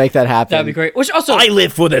 Marvel, make that happen. That'd be great. Which also... I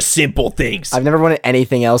live for the simple things. I've never wanted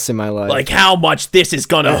anything else in my life. Like how much this is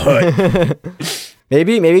gonna hurt.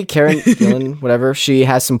 Maybe Karen Gillan, whatever, she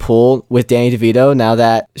has some pull with Danny DeVito now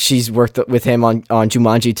that she's worked with him on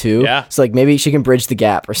Jumanji 2. Yeah. So like maybe she can bridge the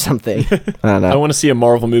gap or something. I don't know. I want to see a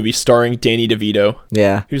Marvel movie starring Danny DeVito.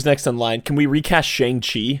 Yeah. Who's next in line? Can we recast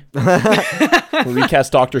Shang-Chi? Can we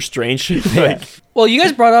recast Doctor Strange? Like, well, you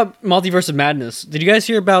guys brought up Multiverse of Madness. Did you guys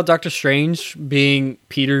hear about Doctor Strange being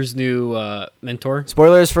Peter's new mentor?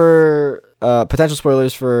 Spoilers for potential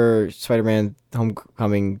spoilers for Spider-Man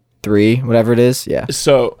Homecoming 3, whatever it is. Yeah.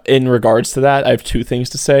 So, in regards to that, I have two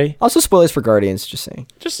things to say. Also spoilers for Guardians, just saying.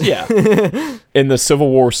 Yeah. In the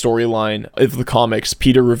Civil War storyline of the comics,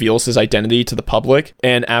 Peter reveals his identity to the public,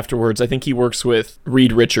 and afterwards, I think he works with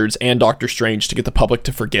Reed Richards and Doctor Strange to get the public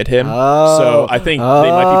to forget him. So, I think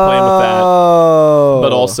they might be playing with that.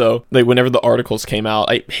 But also, like, whenever the articles came out,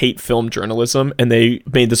 I hate film journalism, and they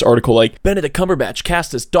made this article like, Benedict Cumberbatch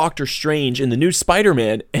cast as Doctor Strange in the new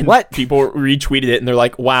Spider-Man, and people retweeted it, and they're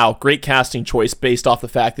like, wow, great casting choice based off the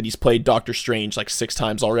fact that he's played Doctor Strange like 6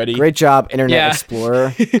 times already. Great job, Internet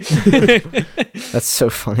Explorer. That's so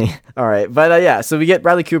funny. All right, but yeah, so we get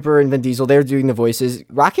Bradley Cooper and Vin Diesel. They're doing the voices.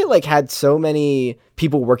 Rocket like had so many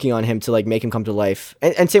people working on him to like make him come to life,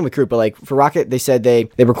 and same with Groot. But like for Rocket, they said they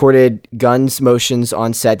recorded Gunn's motions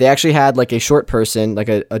on set. They actually had like a short person, like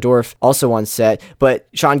a dwarf, also on set, but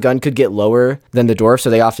Sean Gunn could get lower than the dwarf, so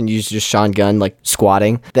they often used just Sean Gunn like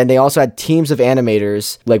squatting. Then they also had teams of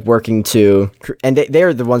animators like working to, and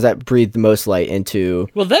they're the ones that breathed the most light into.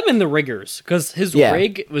 Well, them and the riggers, because his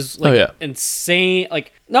rig was like insane.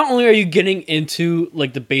 Like, not only are you getting into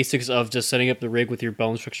like the basics of just setting up the rig with your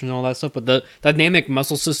bone structure and all that stuff, but the dynamic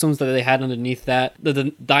muscle systems that they had underneath that,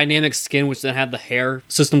 the dynamic skin, which then had the hair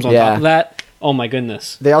systems on top of that. Oh my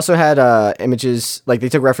goodness. They also had images, like they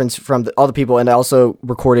took reference from all the people, and they also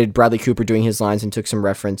recorded Bradley Cooper doing his lines and took some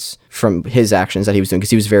reference from his actions that he was doing,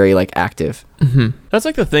 because he was very like active. Mm-hmm. That's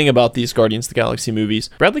like the thing about these Guardians of the Galaxy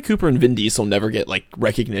movies. Bradley Cooper and Vin Diesel never get like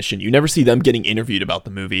recognition. You never see them getting interviewed about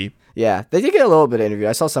the movie. Yeah, they did get a little bit of interview.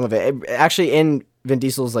 I saw some of it. Actually, in Vin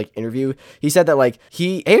Diesel's like interview, he said that like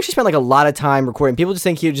he actually spent like a lot of time recording. People just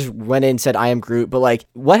think he just went in and said I am Groot, but like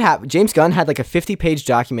what happened, James Gunn had like a 50-page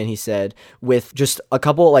document, he said, with just a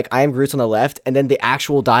couple like I am Groots on the left and then the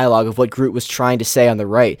actual dialogue of what Groot was trying to say on the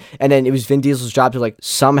right, and then it was Vin Diesel's job to like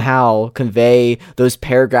somehow convey those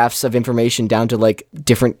paragraphs of information down to like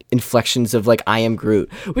different inflections of like I am Groot,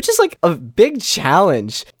 which is like a big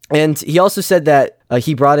challenge. And he also said that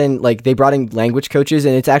they brought in language coaches,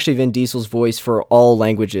 and it's actually Vin Diesel's voice for all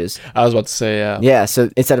languages. I was about to say, yeah. Yeah, so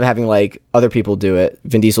instead of having like other people do it,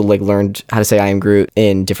 Vin Diesel like learned how to say I am Groot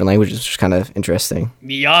in different languages, which is kind of interesting.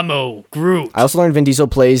 Me llamo Groot. I also learned Vin Diesel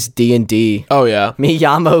plays D&D. Oh yeah. Me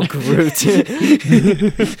llamo Groot.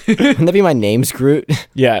 Wouldn't that be my name's Groot?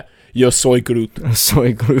 Yeah. Yo soy Groot.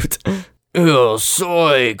 Soy Groot. Yo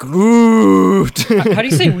soy Groot. How do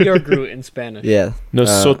you say we are Groot in Spanish? Yeah.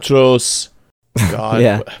 Nosotros. God.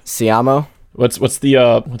 Yeah. Siamo. What's the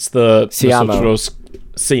Siamo. Nosotros?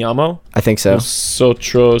 Siamo? I think so.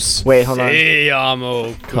 Nosotros. Wait, hold on.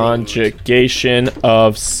 Siamo. Conjugation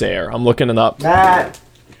of ser. I'm looking it up. Matt,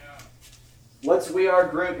 what's we are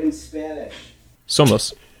Groot in Spanish?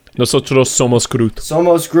 Somos. Nosotros somos Groot.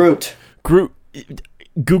 Somos Groot. Groot.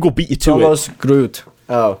 Google beat you to Somos Groot.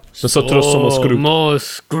 Oh. Nosotros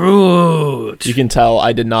somos Groot. You can tell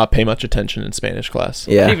I did not pay much attention in Spanish class.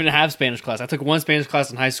 I didn't even have Spanish class. I took one Spanish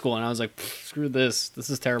class in high school, and I was like, screw this. This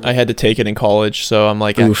is terrible. I had to take it in college, so I'm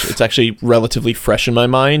like, it's actually relatively fresh in my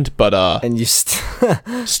mind, but and you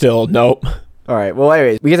still, nope. All right. Well,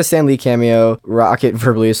 anyways, we get a Stan Lee cameo, Rocket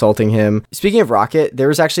verbally assaulting him. Speaking of Rocket, there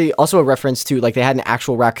was actually also a reference to, like, they had an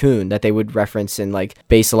actual raccoon that they would reference and, like,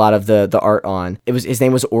 base a lot of the art on. His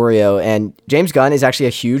name was Oreo, and James Gunn is actually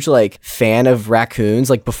a huge, like, fan of raccoons,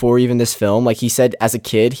 like, before even this film. Like, he said as a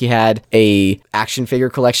kid, he had a action figure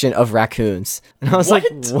collection of raccoons. And I was like,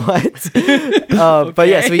 what? Okay. But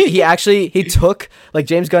yeah, so he took, like,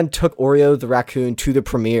 James Gunn took Oreo the raccoon to the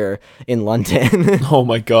premiere in London. Oh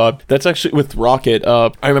my God. That's actually with Rocket.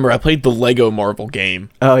 I remember I played the Lego Marvel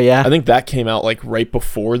game. Oh yeah, I think that came out like right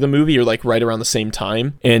before the movie or like right around the same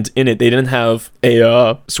time. And in it, they didn't have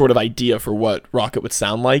a sort of idea for what Rocket would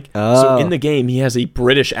sound like. So in the game, he has a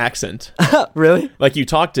British accent. Really? Like you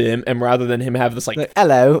talk to him, and rather than him have this like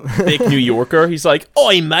hello thick New Yorker, he's like,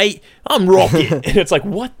 "Oi mate, I'm Rocket," and it's like,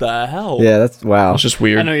 what the hell? Yeah, that's wow. It's just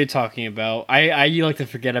weird. I know what you're talking about. I like to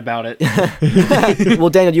forget about it.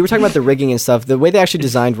 Well, Daniel, you were talking about the rigging and stuff. The way they actually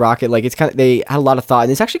designed Rocket, like it's kind of, they had a lot of thought,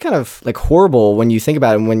 and it's actually kind of like horrible when you think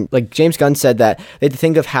about it. When like James Gunn said that they had to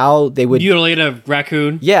think of how they would mutilate a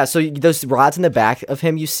raccoon. Yeah, so those rods in the back of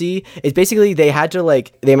him you see, it's basically they had to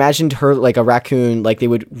like, they imagined her like a raccoon, like they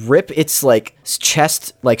would rip its like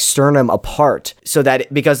chest, like sternum apart, so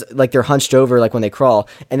that because like they're hunched over like when they crawl,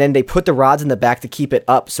 and then they put the rods in the back to keep it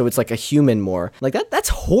up, so it's like a human more. Like that's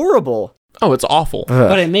horrible. Oh, it's awful.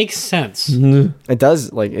 But it makes sense. It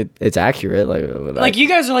does, like it's accurate. Like you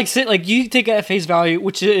guys are like you take it at face value,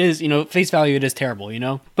 which it is, face value. It is terrible,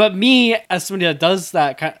 But me, as somebody that does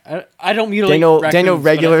that, I don't mutilate. Daniel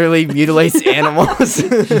regularly mutilates animals.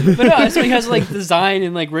 But no, as somebody who has like design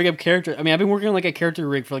and like rig up character. I mean, I've been working on like a character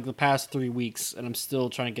rig for like the past 3 weeks, and I'm still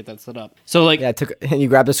trying to get that set up. So like, yeah, and you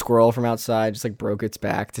grabbed a squirrel from outside, just like broke its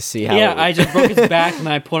back to see how. Yeah, I just broke its back, and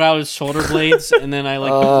I pulled out its shoulder blades, and then I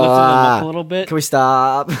like lifted them up a little bit. Can we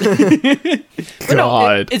stop?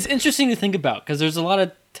 No, it's interesting to think about because there's a lot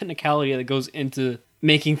of technicality that goes into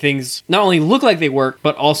making things not only look like they work,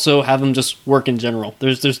 but also have them just work in general.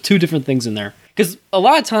 There's two different things in there. Because a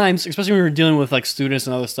lot of times, especially when we're dealing with like students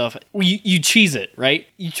and other stuff, you cheese it, right?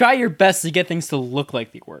 You try your best to get things to look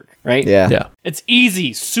like they work, right? Yeah. It's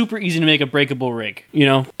easy, super easy to make a breakable rig.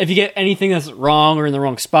 If you get anything that's wrong or in the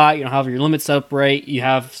wrong spot, you don't have your limits set up right, you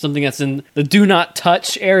have something that's in the do not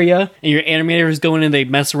touch area, and your animators go in and they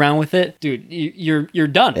mess around with it, dude, you're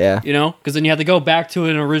done. Yeah. Because then you have to go back to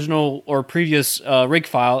an original or previous rig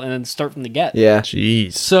file and then start from the get. Yeah.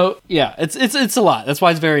 Jeez. So yeah, it's a lot. That's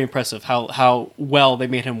why it's very impressive how well they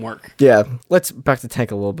made him work. Yeah, let's back to the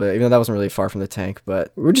tank a little bit, even though that wasn't really far from the tank,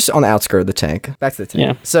 but we're just on the outskirts of the tank. Back to the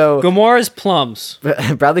tank. Yeah. So Gamora's plums.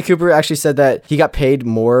 Bradley Cooper actually said that he got paid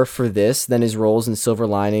more for this than his roles in Silver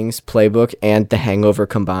Linings Playbook and The Hangover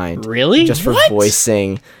combined. Really? Just for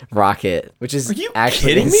voicing Rocket, which is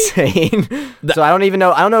actually insane. So I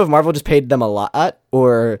don't know if Marvel just paid them a lot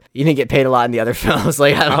or you didn't get paid a lot in the other films.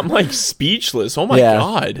 Like I'm like speechless. Oh my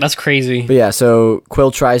God. That's crazy. But yeah, so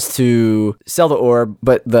Quill tries to sell the orb,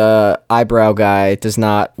 but the eyebrow guy does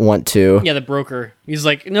not want to. Yeah, the broker. He's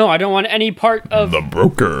like, no, I don't want any part of the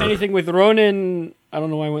broker. Anything with Ronin. I don't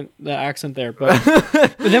know why I went the accent there, but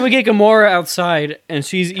but then we get Gamora outside and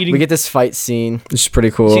she's eating. We get this fight scene, which is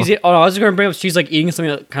pretty cool. I was just going to bring up. She's like eating something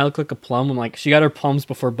that kind of looked like a plum. I'm like, she got her plums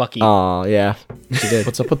before Bucky. Oh yeah, she did.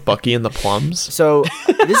 What's up with Bucky and the plums? So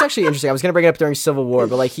this is actually interesting. I was gonna bring it up during Civil War,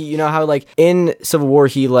 but like he, how like in Civil War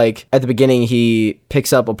he like at the beginning he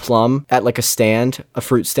picks up a plum at like a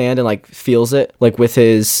fruit stand, and like feels it like with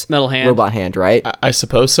his metal hand, robot hand, right? I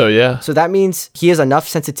suppose so. Yeah. So that means he has enough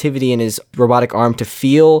sensitivity in his robotic arm to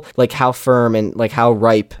feel like how firm and like how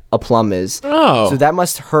ripe a plum is. Oh. So that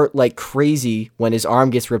must hurt like crazy when his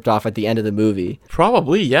arm gets ripped off at the end of the movie.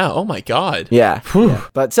 Probably, yeah. Oh my God. Yeah. Yeah.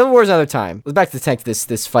 But Civil War is another time. Let's back to the tank.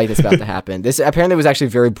 This fight that's about to happen. This apparently was actually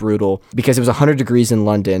very brutal because it was 100 degrees in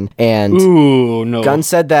London, and Gunn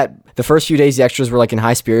said that the first few days the extras were like in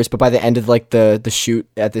high spirits, but by the end of like the shoot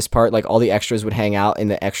at this part, like all the extras would hang out in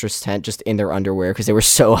the extras tent just in their underwear because they were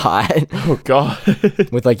so hot. Oh God.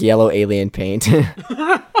 With like yellow alien paint.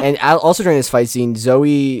 And also during this fight scene,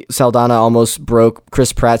 Zoe Saldana almost broke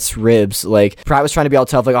Chris Pratt's ribs. Like, Pratt was trying to be all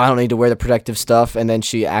tough, like, oh, I don't need to wear the protective stuff, and then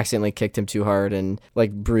she accidentally kicked him too hard and,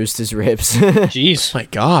 like, bruised his ribs. Jeez. My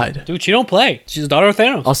God. Dude, she don't play. She's the daughter of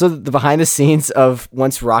Thanos. Also, the behind the scenes of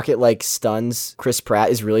once Rocket, like, stuns Chris Pratt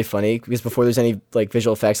is really funny, because before there's any, like,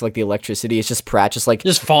 visual effects, like the electricity, it's just Pratt just, like...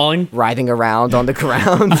 Just falling. Writhing around on the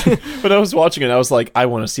ground. When I was watching it, I was like, I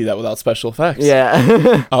want to see that without special effects.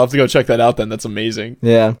 Yeah. I'll have to go check that out then. That's amazing.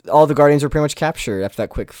 Yeah. All the Guardians were pretty much captured after that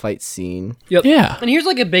quick fight scene. Yep. Yeah. And here's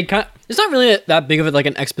like a big it's not really that big of it, like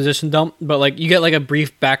an exposition dump, but like you get like a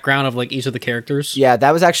brief background of like each of the characters. Yeah,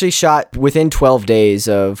 that was actually shot within 12 days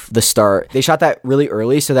of the start. They shot that really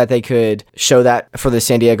early so that they could show that for the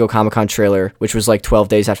San Diego Comic-Con trailer, which was like 12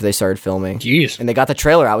 days after they started filming. Jeez. And they got the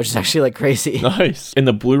trailer out, which is actually like crazy. Nice. In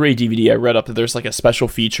the Blu-ray DVD, I read up that there's like a special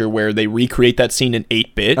feature where they recreate that scene in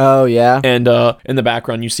 8-bit. Oh, yeah. And in the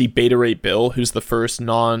background, you see Beta Ray Bill, who's the first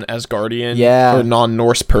non-Asgardian or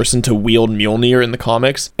non-Norse person to wield Mjolnir in the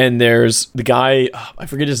comics. And there's the guy, I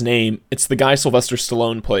forget his name. It's the guy Sylvester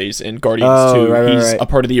Stallone plays in Guardians 2. He's a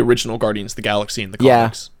part of the original Guardians of the Galaxy in the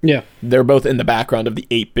comics. Yeah. They're both in the background of the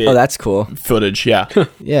 8-bit Oh, that's cool. footage, yeah.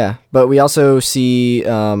 Yeah. But we also see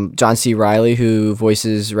John C. Reilly, who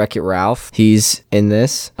voices Wreck-It Ralph. He's in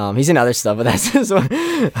this. He's in other stuff, but that's just one.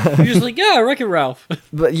 You're just like, yeah, Wreck-It Ralph.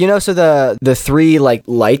 But you know, so the three like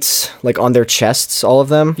lights like on their chests, all of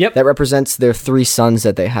them, yep, that represents their three sons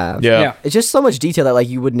that they have. Yeah. It's just so much detail that like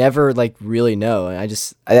you would never like really know. And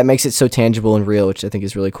that makes it so tangible and real, which I think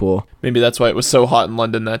is really cool. Maybe that's why it was so hot in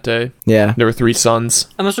London that day. Yeah. There were three suns.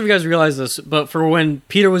 I'm not sure if you guys realize this, but for when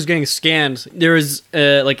Peter was getting scanned, there was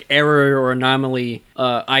like error or anomaly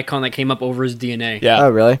icon that came up over his DNA. Yeah. Oh,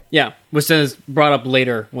 really? Yeah. Which then is brought up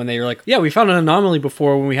later when they were like, yeah, we found an anomaly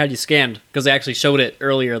before when we had you scanned, because they actually showed it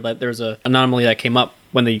earlier that there's an anomaly that came up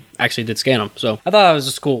when they actually did scan him. So I thought that was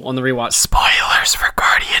just cool on the rewatch. Spoilers for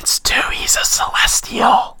Guardians 2. He's a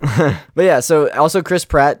Celestial. But yeah, so also Chris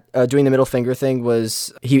Pratt doing the middle finger thing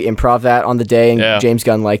he improv that on the day, and James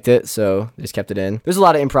Gunn liked it, so they just kept it in. There's a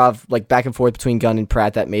lot of improv like back and forth between Gunn and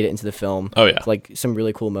Pratt that made it into the film. Oh yeah. Like some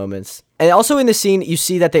really cool moments. And also in the scene, you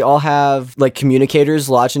see that they all have like communicators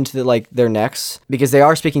lodged into their necks, because they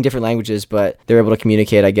are speaking different languages, but they're able to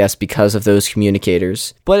communicate, I guess, because of those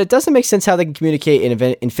communicators. But it doesn't make sense how they can communicate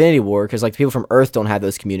in Infinity War, because like people from Earth don't have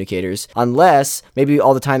those communicators, unless maybe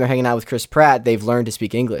all the time they're hanging out with Chris Pratt, they've learned to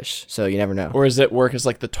speak English. So you never know. Or does it work as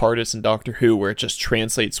like the TARDIS in Doctor Who, where it just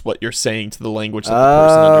translates what you're saying to the language that the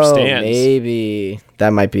person understands? Maybe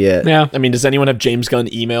that might be it. Yeah. I mean, does anyone have James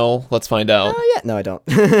Gunn email? Let's find out. Yeah. No, I don't.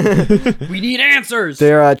 We need answers.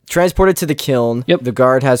 They're transported to the kiln. Yep. The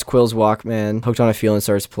guard has Quill's Walkman hooked on a field and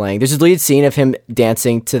starts playing. There's a deleted scene of him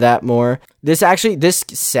dancing to that more. This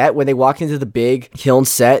set, when they walk into the big kiln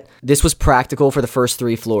set, this was practical for the first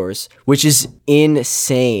 3 floors, which is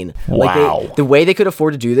insane. Wow. Like the way they could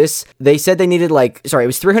afford to do this, they said they needed it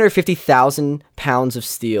was 350,000 pounds of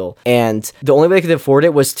steel. And the only way they could afford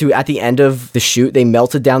it was to, at the end of the shoot, they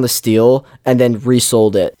melted down the steel and then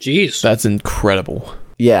resold it. Jeez. That's incredible.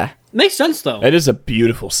 Yeah. Makes sense, though. It is a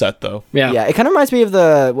beautiful set, though. Yeah. Yeah, it kind of reminds me of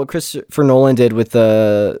what Christopher Nolan did with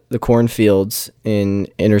the cornfields in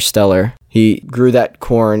Interstellar. He grew that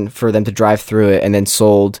corn for them to drive through it, and then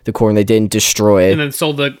sold the corn they didn't destroy. And then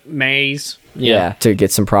sold the maize. Yeah, to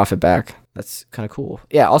get some profit back. That's kind of cool.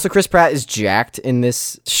 Yeah, also Chris Pratt is jacked in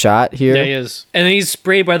this shot here. Yeah, he is. And then he's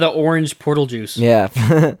sprayed by the orange portal juice. Yeah.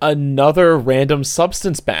 Another random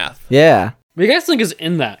substance bath. Yeah. What do you guys think is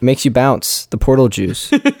in that? Makes you bounce. The portal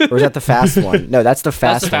juice. Or is that the fast one? No, that's the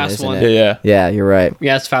fast, one, isn't it? Yeah. Yeah, you're right.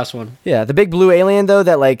 Yeah, it's a fast one. Yeah, the big blue alien, though,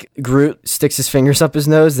 that like Groot sticks his fingers up his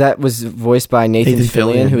nose, that was voiced by Nathan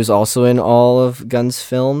Fillion, who is also in all of Gunn's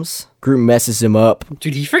films. Groot messes him up.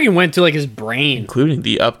 Dude, he freaking went to like his brain. Including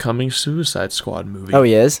the upcoming Suicide Squad movie. Oh,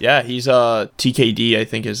 he is? Yeah, he's TKD, I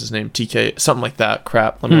think is his name. TK, something like that.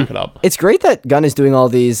 Crap. Let me look it up. It's great that Gunn is doing all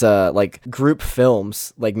these like group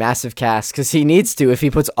films, like massive casts, because he needs to if he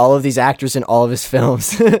puts all of these actors in all of his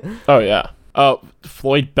films. Oh, yeah.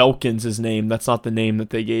 Floyd Belkin's his name. That's not the name that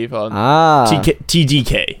they gave on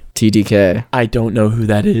TDK. TDK. I don't know who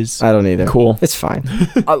that is. I don't either. Cool. It's fine.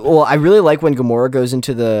 Well, I really like when Gamora goes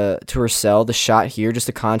into to her cell, the shot here, just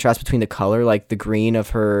the contrast between the color, like the green of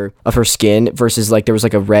her skin versus like there was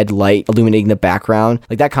like a red light illuminating the background.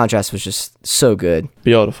 Like that contrast was just so good.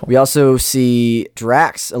 Beautiful. We also see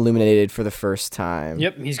Drax illuminated for the first time.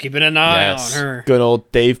 Yep, he's keeping an eye on her. Good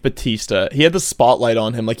old Dave Bautista. He had the spotlight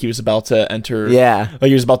on him like he was about to enter. Yeah. Like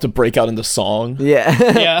he was about to break out into song. Yeah.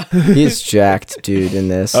 Yeah. He's jacked, dude, in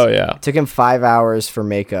this. Oh, yeah. Took him 5 hours for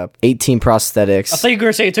makeup, 18 prosthetics. I thought you were going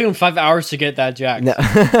to say it took him 5 hours to get that jacked. No.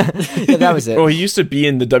 Yeah, that was it. Well, he used to be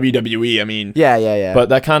in the WWE. I mean, Yeah. But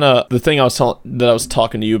that kind of the thing I was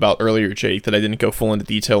talking to you about earlier, Jake, that I didn't go full into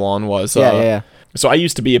detail on was Yeah. So I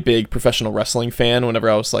used to be a big professional wrestling fan whenever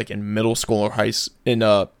I was like in middle school or not high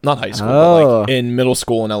school, but like in middle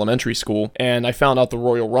school and elementary school. And I found out the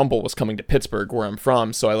Royal Rumble was coming to Pittsburgh, where I'm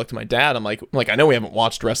from. So I looked at my dad. I'm like, I know we haven't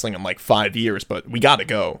watched wrestling in like 5 years, but we gotta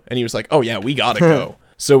go. And he was like, oh yeah, we gotta go.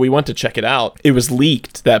 So we went to check it out. It was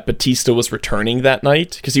leaked that Batista was returning that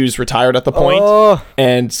night because he was retired at the point. Oh.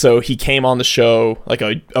 And so he came on the show like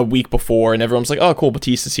a week before, and everyone was like, oh, cool,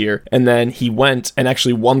 Batista's here. And then he went and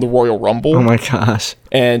actually won the Royal Rumble. Oh my gosh.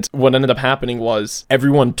 And what ended up happening was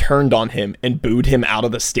everyone turned on him and booed him out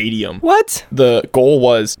of the stadium. What? The goal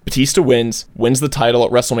was Batista wins the title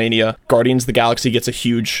at WrestleMania. Guardians of the Galaxy gets a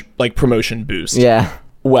huge like promotion boost. Yeah.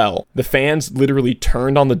 Well, the fans literally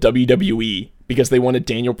turned on the WWE because they wanted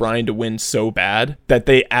Daniel Bryan to win so bad that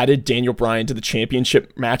they added Daniel Bryan to the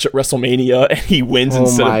championship match at WrestleMania, and he wins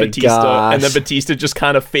instead of Batista. Gosh. And then Batista just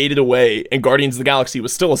kind of faded away, and Guardians of the Galaxy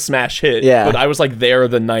was still a smash hit. Yeah. But I was like there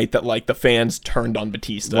the night that like the fans turned on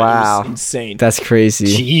Batista. Wow. It was insane. That's crazy.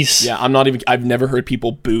 Jeez. Yeah, I've never heard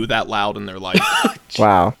people boo that loud in their life.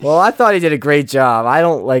 Wow. Well, I thought he did a great job. I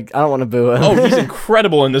don't want to boo him. Oh, he's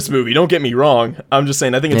incredible in this movie. Don't get me wrong. I'm just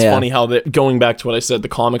saying, I think it's funny how going back to what I said, the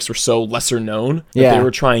comics were so lesser known that they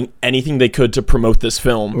were trying anything they could to promote this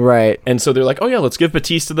film. Right. And so they're like, oh yeah, let's give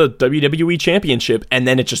Batista the WWE championship. And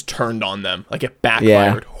then it just turned on them. Like it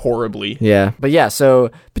backfired horribly. Yeah. But yeah,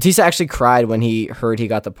 so Batista actually cried when he heard he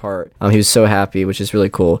got the part. He was so happy, which is really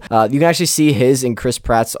cool. You can actually see his and Chris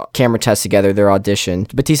Pratt's camera test together, their audition.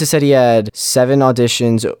 Batista said he had 7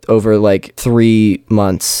 auditions over like 3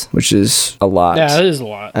 months, which is a lot. Yeah, that is a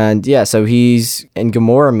lot. And yeah, so he's in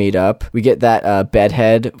Gamora meetup. We get that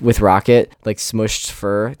bedhead with Rocket, like smushed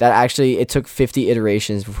fur. That actually, it took 50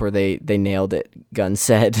 iterations before they nailed it, Gunn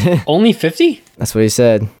said. Only 50? That's what he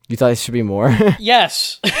said. You thought it should be more?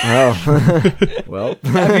 Yes. Oh. Well.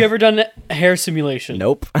 Have you ever done a hair simulation?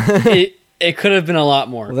 Nope. It could have been a lot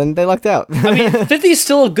more. Well, then they lucked out. I mean, 50 is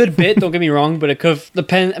still a good bit, don't get me wrong, but it could have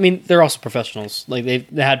depended. I mean, they're also professionals. Like, they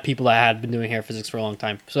had people that had been doing hair physics for a long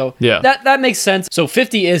time. So, yeah, that makes sense. So,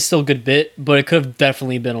 50 is still a good bit, but it could have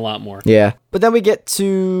definitely been a lot more. Yeah. But then we get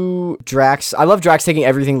to Drax. I love Drax taking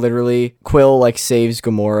everything literally. Quill, like, saves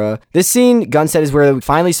Gamora. This scene, Gunn said, is where we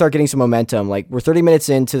finally start getting some momentum. Like, we're 30 minutes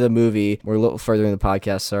into the movie. We're a little further in the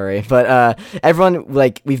podcast, sorry. But everyone,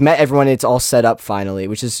 like, we've met everyone. It's all set up finally,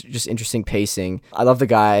 which is just interesting pacing. I love the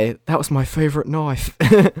guy. That was my favorite knife.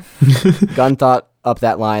 Gunn thought up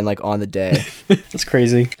that line, like, on the day. That's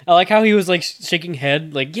crazy. I like how he was, like, shaking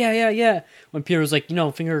head, like, yeah. When Peter was like,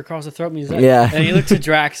 finger across the throat. And he's like, yeah. And he looked at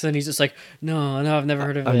Drax and he's just like, no, I've never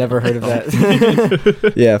heard of it. I've never heard of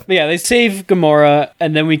that. Yeah. But yeah, they save Gamora,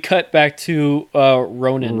 and then we cut back to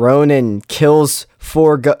Ronan. Ronan kills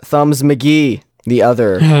Four Thumbs McGee. The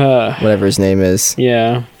other, whatever his name is.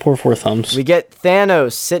 Yeah, poor Four Thumbs. We get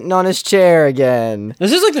Thanos sitting on his chair again.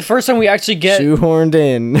 This is like the first time we actually get shoehorned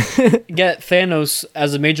in. Get Thanos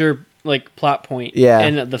as a major like plot point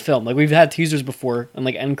in the film. Like we've had teasers before and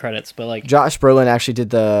like end credits, but like Josh Brolin actually did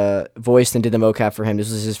the voice and did the mocap for him.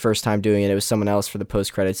 This was his first time doing it. It was someone else for the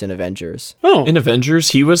post credits in Avengers. Oh, in Avengers,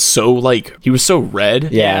 he was so red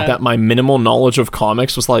that my minimal knowledge of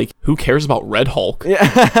comics was like, who cares about Red Hulk? Yeah.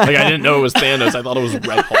 Like I didn't know it was Thanos. I thought it was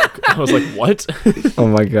Red Hulk. I was like, what? Oh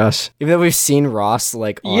my gosh! Even though we've seen Ross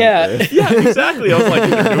like on Earth. Yeah, exactly. I was like,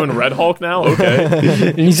 you're doing Red Hulk now? Okay.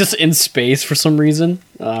 And he's just in space for some reason.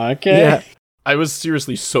 Okay. Yeah. I was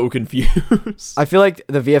seriously so confused. I feel like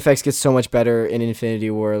the VFX gets so much better in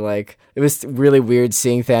Infinity War. Like, it was really weird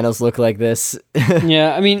seeing Thanos look like this.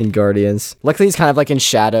 Yeah, I mean... in Guardians. Luckily, he's kind of like in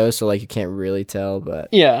shadow, so like you can't really tell, but...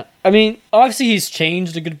 Yeah, I mean, obviously he's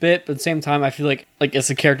changed a good bit, but at the same time, I feel like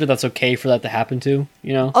it's a character that's okay for that to happen to,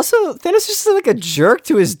 Also, Thanos is just like a jerk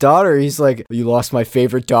to his daughter. He's like, you lost my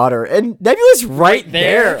favorite daughter. And Nebula's right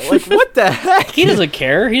there. Like, what the heck? He doesn't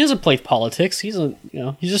care. He doesn't play politics. He's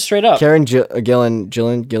just straight up. Karen Gillan, I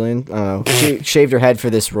don't know. She shaved her head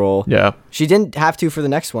for this role. Yeah. She didn't have to for the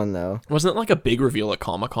next one, though. Wasn't it like a big reveal at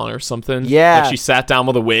Comic-Con or something? Yeah. Like she sat down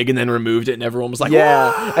with a wig and then removed it and everyone was like,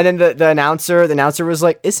 yeah. Whoa! And then the announcer was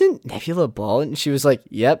like, isn't Nebula bald? And she was like,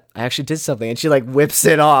 yep, I actually did something. And she like whips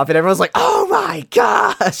it off and everyone's like, oh my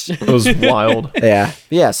gosh. It was wild.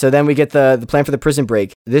 Yeah. So then we get the plan for the prison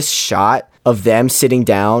break. This shot of them sitting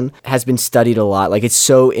down has been studied a lot. Like, it's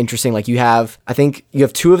so interesting. Like, I think you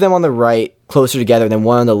have two of them on the right closer together than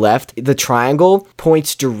one on the left. The triangle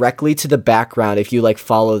points directly to the background if you like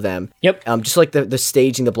follow them. Yep. Just like the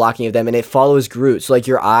staging, the blocking of them, and it follows Groot. So like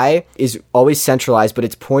your eye is always centralized, but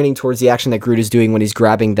it's pointing towards the action that Groot is doing when he's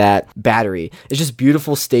grabbing that battery. It's just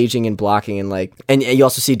beautiful staging and blocking, and you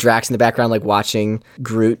also see Drax in the background like watching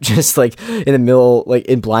Groot just like in the middle, like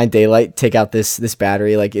in blind daylight, take out this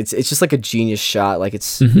battery. Like it's just like a genius shot. Like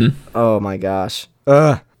it's oh my gosh.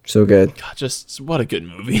 So good. God, just what a good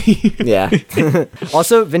movie. Yeah.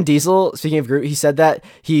 Also, Vin Diesel, speaking of Groot, he said that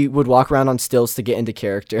he would walk around on stilts to get into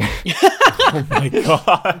character. Oh my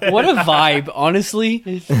god. What a vibe, honestly.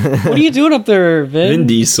 What are you doing up there, Vin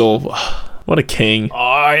Diesel. What a king.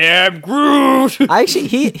 I am Groot.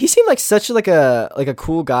 He seemed like such like a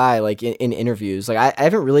cool guy, like in interviews. Like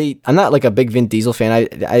I'm not like a big Vin Diesel fan.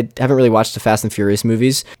 I haven't really watched the Fast and Furious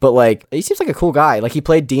movies, but like he seems like a cool guy. Like he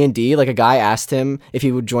played D&D. Like a guy asked him if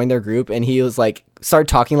he would join their group, and he was like started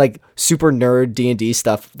talking like super nerd D&D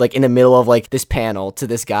stuff like in the middle of like this panel to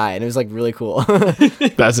this guy, and it was like really cool.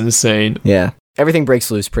 That's insane. Yeah. Everything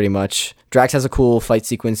breaks loose pretty much. Drax has a cool fight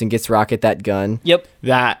sequence and gets Rocket that gun. Yep.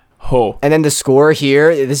 And then the score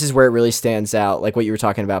here, this is where it really stands out, like what you were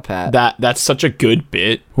talking about, Pat. That's such a good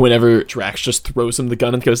bit whenever Drax just throws him the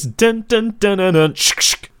gun and goes dun dun dun dun dun.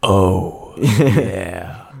 Oh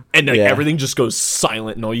yeah. And like everything just goes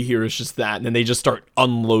silent, and all you hear is just that, and then they just start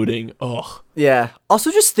unloading. Ugh. Yeah.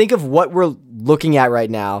 Also, just think of what we're looking at right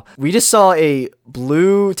now. We just saw a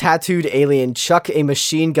blue tattooed alien chuck a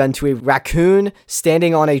machine gun to a raccoon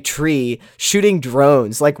standing on a tree, shooting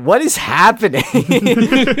drones. Like, what is happening?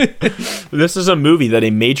 This is a movie that a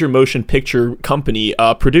major motion picture company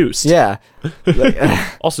produced. Yeah.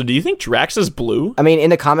 Also, do you think Drax is blue? I mean, in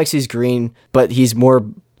the comics, he's green, but he's more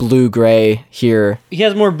blue-gray here. He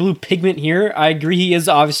has more blue pigment here. I agree he is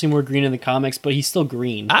obviously more green in the comics, but he's still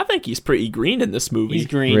green. I think he's pretty green in this movie. He's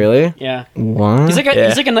green. Really? Yeah. What? He's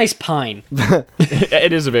like a nice pine.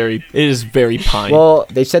 It is very pine. Well,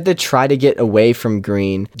 they said they try to get away from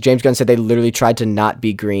green. James Gunn said they literally tried to not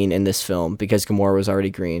be green in this film because Gamora was already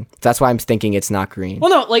green. That's why I'm thinking it's not green. Well,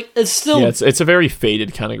 no, like it's still. Yeah, it's a very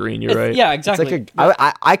faded kind of green. You're right. Yeah, exactly. It's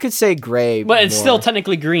like I could say gray, but it's more. still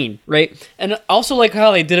technically green, right? And also like how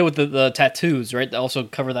they did it with the tattoos, right? They also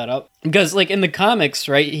cover that up because like in the comics,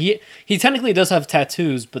 right? He technically does have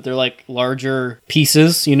tattoos, but they're like larger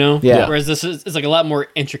pieces, you know. Yeah. Whereas this is like a lot more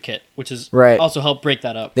intricate, which is right. Also help break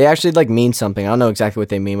that up. They actually like mean something. I don't know exactly what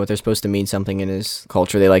they mean, but they're supposed to mean something in his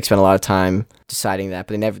culture. They like spent a lot of time deciding that,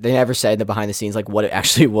 but they never said in the behind the scenes like what it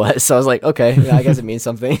actually was. So I was like, okay, yeah, I guess it means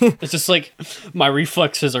something. It's just like my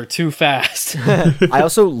reflexes are too fast. I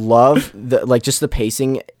also love the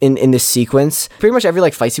pacing in this sequence. Pretty much every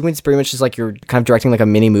like fight sequence pretty much is like you're kind of directing like a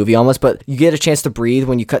mini movie almost, but you get a chance to breathe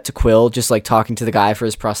when you cut to Quill just like talking to the guy for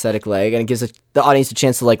his prosthetic leg, and it gives the audience a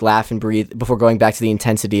chance to like laugh and breathe before going back to the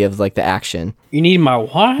intensity of like the action. You need my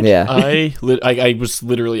what? Yeah. I was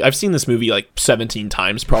literally, I've seen this movie like 17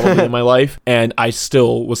 times probably in my life, and I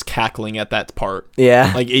still was cackling at that part.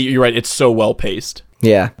 Yeah. Like you're right, it's so well paced.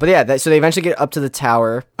 Yeah, but yeah, so they eventually get up to the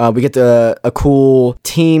tower. We get a cool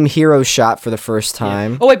team hero shot for the first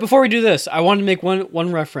time. Yeah. Oh wait, before we do this, I wanted to make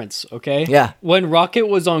one reference. Okay. Yeah. When Rocket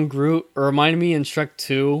was on Groot, it reminded me in Shrek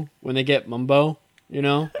 2 when they get Mumbo. You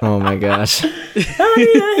know? Oh my gosh. Did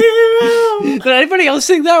anybody else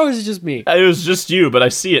think that, or was it just me? It was just you, but I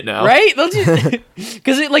see it now. Right?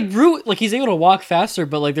 Because it like Groot, like he's able to walk faster,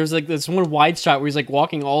 but like there's like this one wide shot where he's like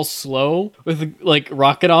walking all slow with like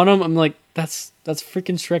Rocket on him. I'm like, that's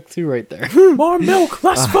freaking Shrek 2 right there. More milk,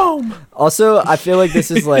 less foam. Also, I feel like this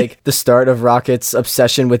is like the start of Rocket's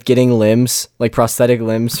obsession with getting limbs, like prosthetic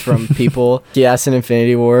limbs from people. He asked in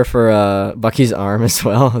Infinity War for Bucky's arm as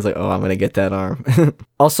well. I was like, oh, I'm gonna get that arm.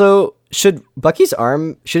 Also, should Bucky's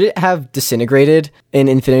arm, should it have disintegrated in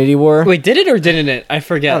Infinity War? Wait, did it or didn't it? I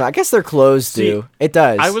forget. I don't know, I guess their clothes do. It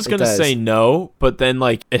does. I was gonna say no, but then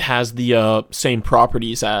like it has the same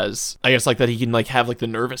properties as, I guess, like that he can like have like the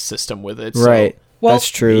nervous system with it. So. Right. Well, that's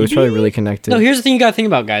true. Maybe. It's probably really connected. No, here's the thing you gotta think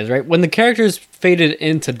about, guys, right? When the characters faded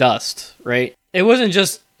into dust, right? It wasn't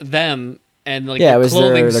just them and like their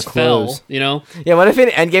clothing fell, you know? Yeah, what if in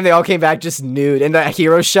Endgame they all came back just nude? And the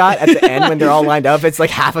hero shot at the end when they're all lined up, it's like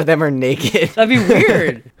half of them are naked. That'd be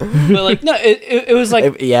weird. But like, no, it was like,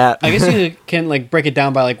 I guess you can like break it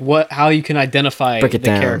down by like how you can identify the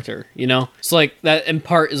character, you know? So like that in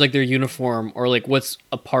part is like their uniform or like what's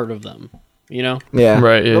a part of them, you know? Yeah.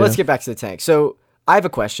 Right, yeah. But let's get back to the tank. So I have a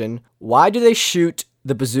question. Why do they shoot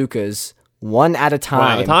the bazookas one at a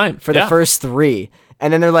time for the first 3?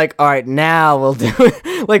 And then they're like, all right, now we'll do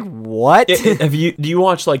it. Like, what? Do you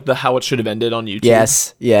watch like the How It Should Have Ended on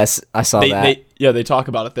YouTube? Yes, I saw that. They talk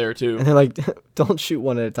about it there too. And they're like, don't shoot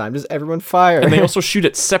one at a time, just everyone fire. And they also shoot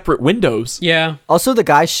at separate windows. Yeah. Also, the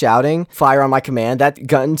guy shouting, fire on my command, that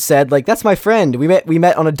gun said, like, that's my friend. We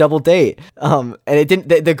met on a double date. And it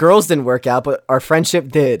didn't, the girls didn't work out, but our friendship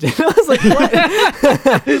did. I was like, what?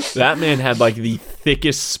 That man had like the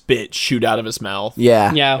thickest spit shoot out of his mouth.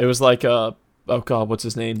 Yeah. It was like, oh God, what's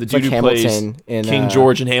his name? The dude who Hamilton plays in, King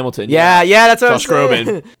George in Hamilton. Yeah, that's what Josh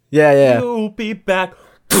Groban. Yeah. You'll be back.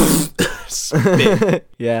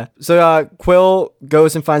 Yeah. So Quill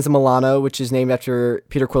goes and finds the Milano, which is named after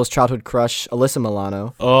Peter Quill's childhood crush, Alyssa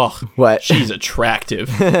Milano. Ugh. What? She's attractive.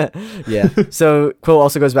 Yeah. So Quill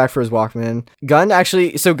also goes back for his Walkman.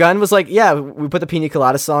 Gunn was like, yeah, we put the Pina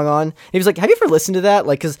Colada song on. And he was like, have you ever listened to that?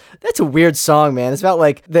 Like, because that's a weird song, man. It's about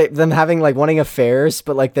like them having like wanting affairs,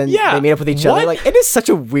 but like then they meet up with each other. Like, it is such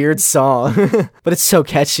a weird song, but it's so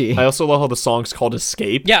catchy. I also love how the song's called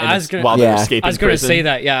Escape. Yeah, I was going to say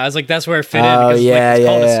that. Yeah, I was like, that's where it fit in because it's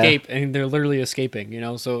called Escape, and they're literally escaping, you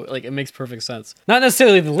know? So, like, it makes perfect sense. Not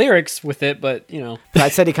necessarily the lyrics with it, but, you know.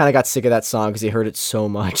 Pratt said he kind of got sick of that song because he heard it so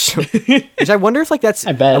much. Which I wonder if, like,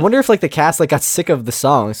 I wonder if, like, the cast, like, got sick of the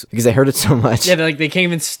songs because they heard it so much. Yeah, they can't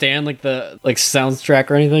even stand, like, the, like,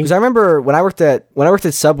 soundtrack or anything. Because I remember when I worked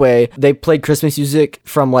at Subway, they played Christmas music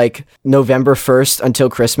from, like, November 1st until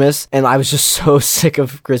Christmas, and I was just so sick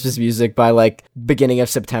of Christmas music by, like, beginning of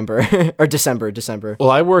September or December.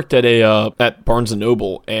 Well, I worked at at Barnes &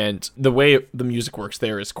 Noble, and the way the music works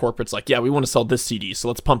there is corporate's like, yeah, we want to sell this CD, so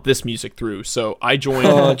let's pump this music through. So I joined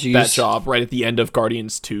that job right at the end of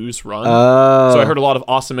Guardians 2's run. So I heard a lot of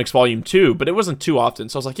Awesome Mix Volume 2, but it wasn't too often.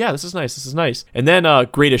 So I was like, yeah, this is nice. And then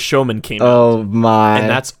Greatest Showman came out. Oh, my. And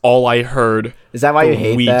that's all I heard. Is that why you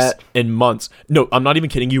hate weeks that? And months. No, I'm not even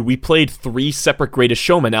kidding you. We played 3 separate Greatest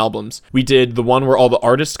Showman albums. We did the one where all the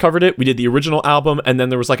artists covered it. We did the original album, and then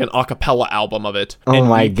there was like an a cappella album of it. Oh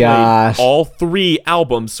my gosh. All 3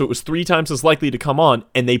 albums, so it was 3 times as likely to come on,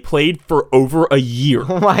 and they played for over a year.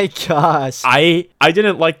 Oh my gosh. I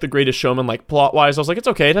didn't like the Greatest Showman, like plot-wise. I was like, it's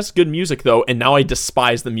okay, it has good music though, and now I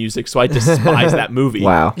despise the music, so I despise that movie.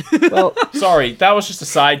 Wow. Well, sorry, that was just a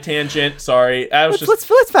side tangent. Sorry.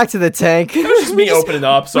 Let's back to the tank. That was just me opening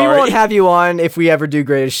up. Sorry. We won't have you on if we ever do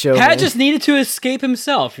Greatest Showman. Pat just needed to escape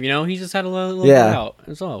himself, you know? He just had a little bit out.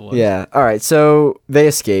 That's all it was. Yeah. All right. So they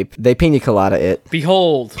escape. They pina colada it.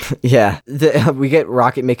 Behold. Yeah. We get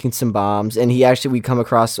Rocket making some bombs, and we come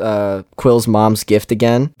across Quill's mom's gift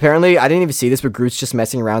again. Apparently, I didn't even see this, but Groot's just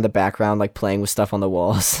messing around in the background, like playing with stuff on the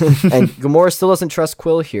walls. And Gamora still doesn't trust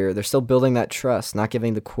Quill here. They're still building that trust, not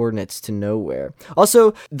giving the coordinates to nowhere.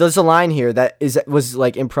 Also, there's a line here that was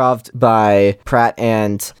like improved by Pratt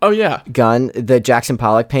and Gunn, the Jackson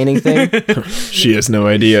Pollock painting thing. She has no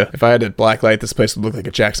idea. If I had a black light, this place would look like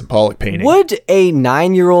a Jackson Pollock painting. Would a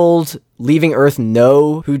 9-year-old leaving Earth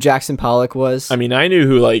know who Jackson Pollock was? I mean, I knew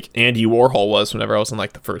who like Andy Warhol was whenever I was in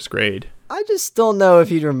like the 1st grade. I just don't know if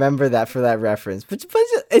you'd remember that for that reference, but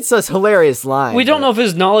it's a hilarious line. We don't know if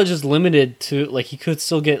his knowledge is limited to, like, he could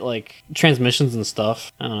still get, like, transmissions and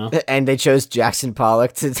stuff. I don't know. And they chose Jackson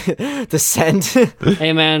Pollock to send.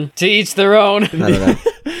 Hey, man, to each their own. I don't know.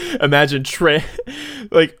 Imagine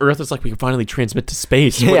like Earth is like, we can finally transmit to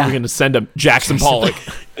space. What are we going to send him? Jackson Pollock.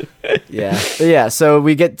 Yeah. So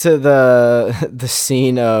we get to the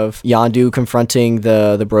scene of Yondu confronting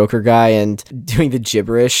the broker guy and doing the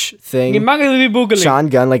gibberish thing. Sean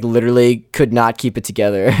Gunn like literally could not keep it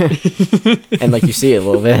together, and like you see it a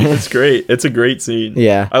little bit. It's great. It's a great scene.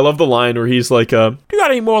 Yeah, I love the line where he's like, "You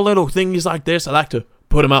got any more little things like this? I like to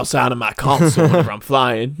put them outside of my console whenever I'm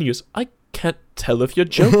flying." He goes, "I can't tell if you're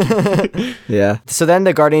joking." Yeah. So then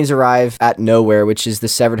the Guardians arrive at Nowhere, which is the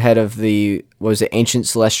severed head of the ancient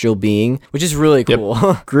celestial being, which is really cool.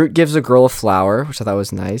 Yep. Groot gives a girl a flower, which I thought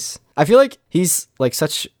was nice. I feel like he's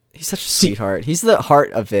such a sweetheart. He's the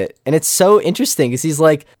heart of it, and it's so interesting because he's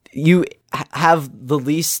like, you have the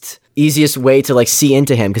least easiest way to like see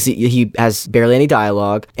into him because he has barely any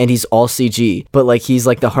dialogue and he's all CG, but like he's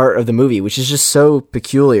like the heart of the movie, which is just so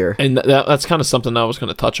peculiar. And that's kind of something I was going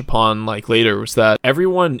to touch upon like later, was that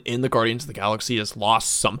everyone in the Guardians of the Galaxy has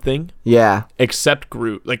lost something. Yeah. Except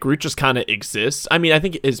Groot. Like Groot just kind of exists. I mean, I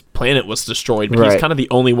think his planet was destroyed, but he's kind of the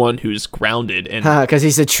only one who's grounded. And because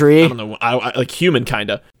he's a tree. I don't know. I like human kind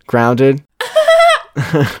of grounded.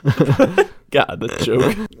 God, that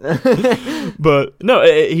joke. But no,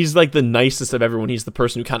 he's like the nicest of everyone. He's the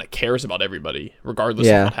person who kind of cares about everybody, regardless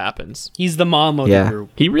of what happens. He's the mom of the group.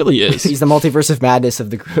 He really is. He's the multiverse of madness of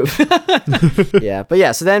the group. Yeah, but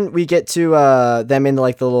yeah, so then we get to them in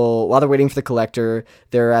like the little, while they're waiting for the Collector,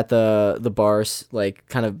 they're at the bars, like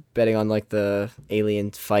kind of betting on like the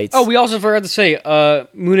alien fights. Oh, we also forgot to say,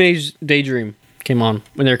 Moon Age Daydream came on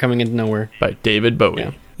when they were coming into nowhere. By David Bowie.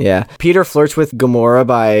 Yeah. Yeah. Peter flirts with Gamora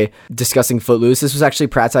by discussing Footloose. This was actually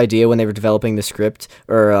Pratt's idea when they were developing the script,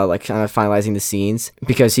 or like kind of finalizing the scenes,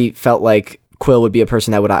 because he felt like Quill would be a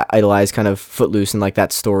person that would idolize kind of Footloose and like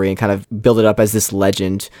that story and kind of build it up as this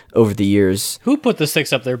legend over the years. Who put the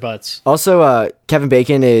sticks up their butts? Also, Kevin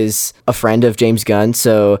Bacon is a friend of James Gunn,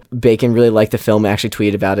 so Bacon really liked the film and actually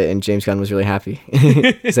tweeted about it, and James Gunn was really happy.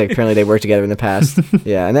 He's like, apparently they worked together in the past.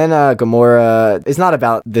 Yeah, and then Gamora is not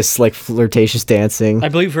about this like flirtatious dancing. I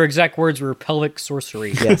believe her exact words were pelvic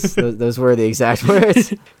sorcery. Yes, those were the exact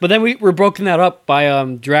words. But then we were broken that up by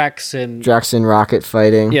Drax and Rocket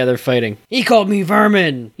fighting. Yeah, they're fighting. He called me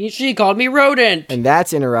vermin. She called me rodent. And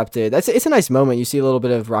that's interrupted. It's a nice moment. You see a little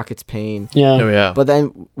bit of Rocket's pain. Yeah. Oh yeah. But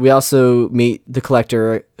then we also meet the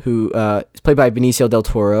Collector, who is played by Benicio del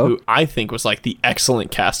Toro. Who I think was like the excellent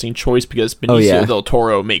casting choice, because Benicio del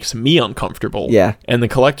Toro makes me uncomfortable. Yeah. And the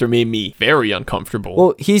Collector made me very uncomfortable.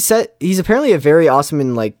 Well, he's apparently a very awesome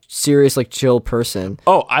and like serious, like chill person.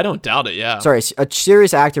 Oh, I don't doubt it, yeah. Sorry, a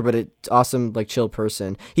serious actor, but an awesome, like chill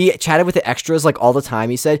person. He chatted with the extras like all the time,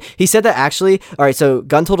 he said that actually, all right, so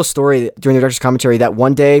Gunn told a story during the director's commentary that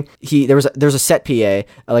one day there was a set PA,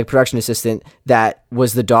 like production assistant, that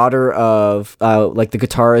was the daughter of like the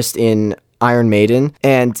guitarist in Iron Maiden,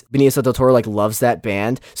 and Benicio del Toro like loves that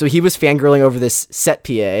band, so he was fangirling over this set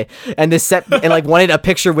PA and like wanted a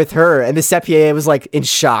picture with her, and the set PA was like in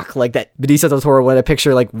shock, like that Benicio del Toro wanted a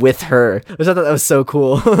picture like with her. I thought that was so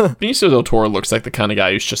cool. Benicio del Toro looks like the kind of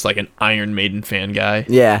guy who's just like an Iron Maiden fan guy.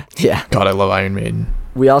 Yeah. God, I love Iron Maiden.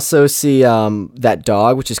 We also see that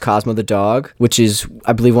dog, which is Cosmo the dog, which is,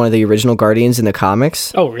 I believe, one of the original Guardians in the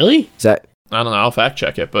comics. Oh, really? Is that... I don't know. I'll fact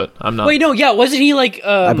check it, but I'm not. Wait, no, yeah, wasn't he like?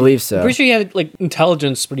 I believe so. I'm pretty sure he had like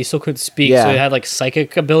intelligence, but he still couldn't speak, Yeah. so he had like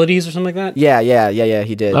psychic abilities or something like that. Yeah,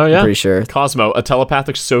 he did. Oh, yeah? I'm pretty sure. Cosmo, a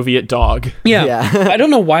telepathic Soviet dog. Yeah. I don't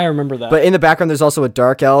know why I remember that. But in the background, there's also a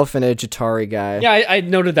dark elf and a Jatari guy. Yeah, I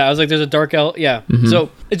noted that. I was like, there's a dark elf. Yeah.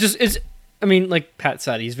 So it's. I mean, like Pat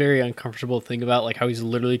said, he's very uncomfortable to think about like how he's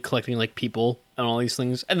literally collecting like people and all these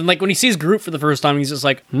things. And then like when he sees Groot for the first time, he's just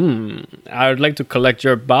like, I would like to collect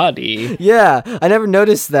your body. Yeah, I never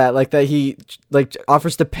noticed that. Like that he like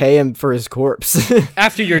offers to pay him for his corpse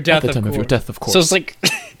After your death, At the time of your death, of course. So it's like,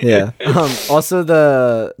 Yeah. Also,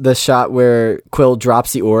 the shot where Quill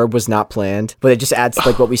drops the orb was not planned, but it just adds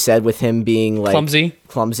like what we said with him being like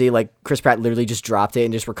clumsy. Like Chris Pratt literally just dropped it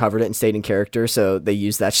and just recovered it and stayed in character, so they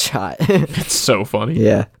used that shot. It's so funny.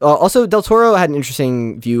 Yeah. Also, Del Toro had an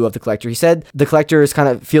interesting view of the Collector. He said the Collector is kind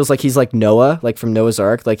of feels like he's like Noah, like from Noah's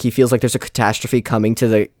Ark. Like he feels like there's a catastrophe coming to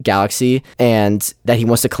the galaxy, and that he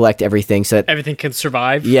wants to collect everything so that everything can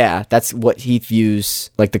survive. Yeah, that's what he views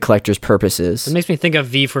like the Collector's purpose is. It makes me think of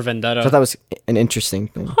V for Vendetta. I thought that was an interesting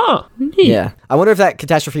thing. Huh. Neat. Yeah. I wonder if that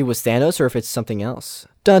catastrophe was Thanos or if it's something else.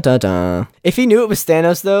 Dun dun dun. If he knew it was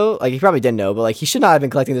Thanos, though, like he probably didn't know, but like he should not have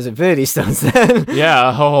been collecting those Infinity Stones then.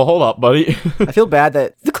 Yeah, hold up, buddy. I feel bad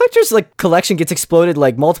that the Collector's like collection gets exploded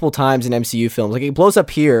like multiple times in MCU films. Like it blows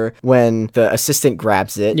up here when the assistant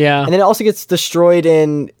grabs it. Yeah. And then it also gets destroyed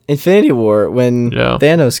in Infinity War when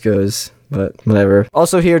Thanos goes. But whatever.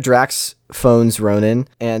 Also here, Drax phones Ronan,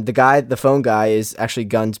 and the phone guy is actually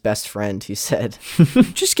Gunn's best friend, he said.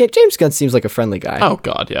 James Gunn seems like a friendly guy. Oh,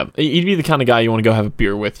 God, yeah. He'd be the kind of guy you want to go have a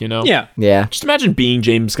beer with, you know? Yeah. Yeah. Just imagine being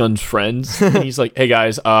James Gunn's friends. And he's like, hey,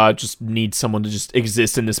 guys, just need someone to just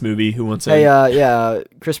exist in this movie. Who wants to... Hey,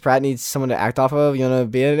 Chris Pratt needs someone to act off of. You want to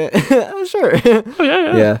be in it? Oh, sure. Oh,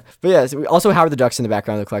 yeah. Yeah. But yeah, so also Howard the Duck's in the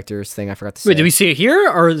background of the Collector's thing, I forgot to say. Wait, did we see it here,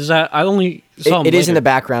 or is that... I only saw it is later. in the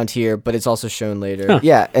background here, but it's also shown later. Huh.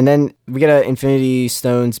 Yeah, and then we get an Infinity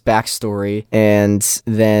Stones backstory, and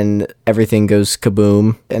then everything goes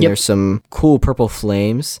kaboom, and there's some cool purple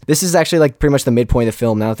flames. This is actually like pretty much the midpoint of the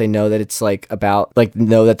film. Now that they know that it's like about, like,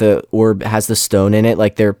 know that the orb has the stone in it,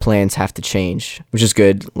 like their plans have to change, which is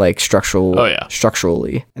good, like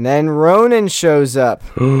structurally. And then Ronan shows up.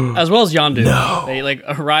 As well as Yondu. No. They like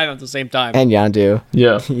arrive at the same time. And Yondu.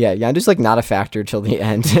 Yeah. Yeah, Yondu's like not a factor till the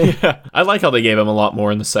end. Yeah. I like how they gave him a lot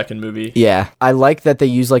more in the second movie. Yeah. I like that they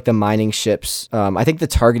use like the mining ships. I think the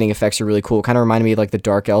targeting effects are really cool. Kind of reminded me of like the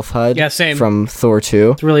Dark Elf HUD. Yeah, same. From Thor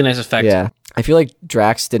 2. It's a really nice effect. Yeah. I feel like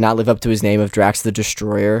Drax did not live up to his name of Drax the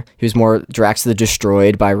Destroyer. He was more Drax the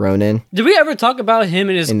Destroyed by Ronan. Did we ever talk about him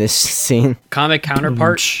in this scene? Comic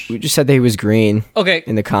counterpart? We just said that he was green. Okay.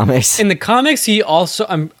 In the comics. In the comics, he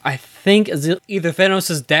also, I think, is either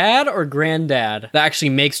Thanos' dad or granddad that actually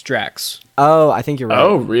makes Drax. Oh, I think you're right.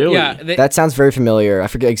 Oh, really? Yeah. That sounds very familiar. I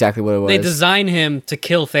forget exactly what it was. They design him to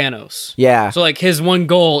kill Thanos. Yeah. So, like, his one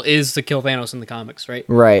goal is to kill Thanos in the comics, right?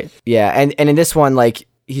 Right. Yeah. And in this one, like,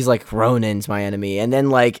 he's like, Ronan's my enemy. And then,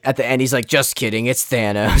 like, at the end, he's like, just kidding, it's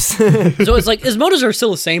Thanos. So it's like, his motives are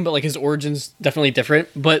still the same, but, like, his origin's definitely different.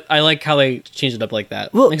 But I like how they changed it up like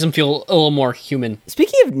that. Well, makes him feel a little more human.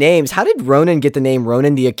 Speaking of names, how did Ronan get the name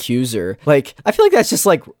Ronan the Accuser? Like, I feel like that's just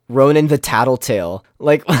like Ronan the Tattletale.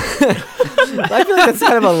 Like, I feel like that's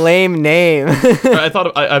kind of a lame name.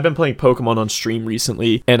 I've been playing Pokemon on stream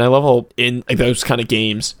recently, and I love how in like, those kind of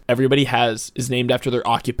games, everybody is named after their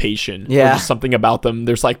occupation. Yeah. Or just something about them.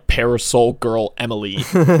 There's like Parasol Girl Emily.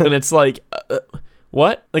 And it's like...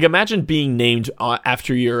 what? Like, imagine being named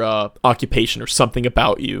after your occupation or something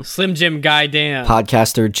about you. Slim Jim Guy Dan.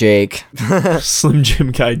 Podcaster Jake. Slim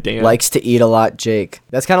Jim Guy Dan. Likes to eat a lot, Jake.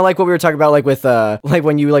 That's kind of like what we were talking about, like with like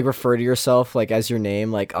when you like refer to yourself like as your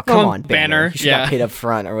name, like, oh, come on, Banner. You should got paid up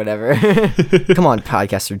front or whatever. Come on,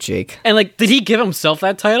 Podcaster Jake. And like, did he give himself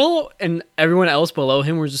that title and everyone else below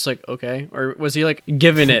him was just like, okay? Or was he like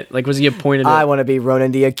given it? Like, was he appointed I want to be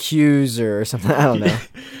Ronan the Accuser or something. I don't know.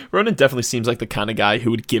 Ronan definitely seems like the kind of guy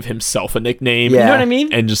who would give himself a nickname. Yeah. You know what I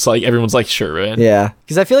mean? And just like, everyone's like, sure, man. Yeah.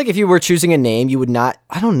 Because I feel like if you were choosing a name, you would not,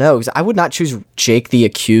 I don't know, because I would not choose Jake the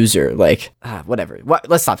Accuser. Like, whatever.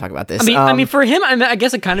 Let's stop talking about this. I mean, for him, I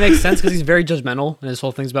guess it kind of makes sense because he's very judgmental and his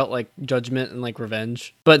whole thing's about like judgment and like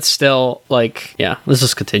revenge. But still, like, yeah, let's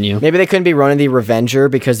just continue. Maybe they couldn't be Ronan the Revenger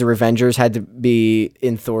because the Revengers had to be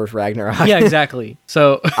in Thor Ragnarok. Yeah, exactly.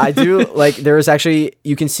 So I do like, there was actually,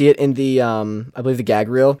 you can see it in the, I believe the gag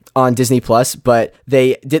reel on Disney Plus, but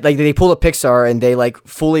they did like, they pulled a Pixar and they like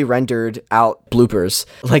fully rendered out bloopers.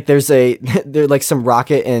 Like there's like some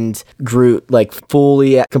Rocket and Groot like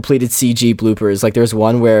fully completed CG bloopers. Like there's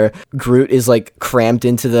one where Groot is like crammed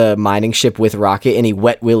into the mining ship with Rocket and he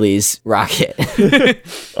wet willies Rocket.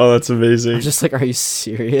 Oh, that's amazing. I'm just like, are you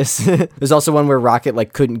serious? There's also one where Rocket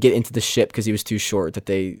like couldn't get into the ship because he was too short that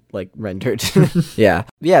they like rendered. Yeah.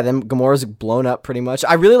 Then Gamora's blown up pretty much.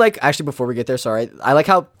 I really like, actually before we get there, sorry, I like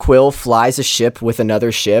how Quill flies a ship with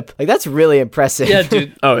another ship. Like that's really impressive. Yeah,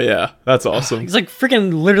 dude. Oh yeah, that's awesome. He's like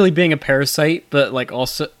freaking literally being a parasite, but like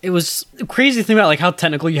also it was a crazy thing about like how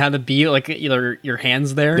technical you had to be, like either your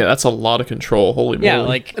hands there. Yeah, that's a lot of control. Holy moly. Yeah,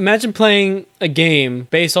 like imagine playing a game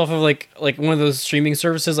based off of like one of those streaming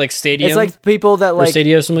services like Stadia. It's like people that like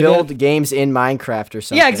Stadia, build like games in Minecraft or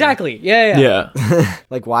something. Yeah, exactly. Yeah.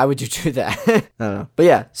 Like, why would you do that? I don't know. But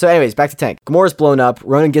yeah, so anyways, back to Tank. Gamora's blown up.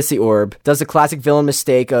 Ronan gets the orb, does the classic villain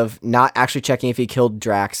mistake of not actually checking if he killed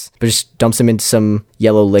Drax, but just dumps him into some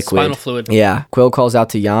yellow liquid. Spinal fluid. Yeah. Quill calls out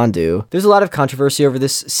to Yondu. There's a lot of controversy over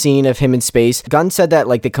this scene of him in space. Gunn said that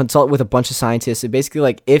like they consult with a bunch of scientists and basically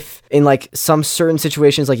like if in like some certain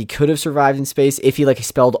situations like he could have survived in space if he like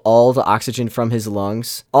expelled all the oxygen from his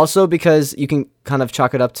lungs. Also because you can kind of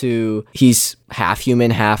chalk it up to he's half human,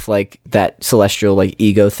 half like that celestial like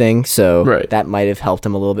ego thing. So that might have helped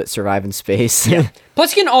him a little bit survive in space. Yeah.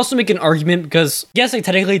 Plus, you can also make an argument because, yes, they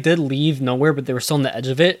technically did leave Nowhere, but they were still on the edge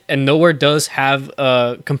of it. And Nowhere does have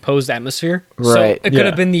a composed atmosphere. Right. So it could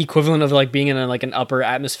have been the equivalent of like being in like an upper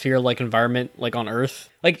atmosphere like environment like on Earth.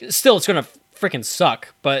 Like still, it's going to freaking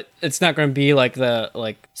suck, but it's not going to be like the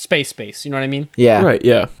like space, you know what I mean? Yeah. Right,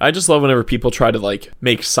 yeah. I just love whenever people try to like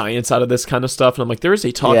make science out of this kind of stuff, and I'm like, there is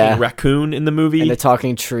a talking raccoon in the movie. And the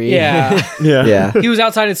talking tree. Yeah. Yeah. He was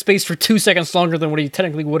outside in space for 2 seconds longer than what he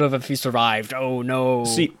technically would have if he survived. Oh no.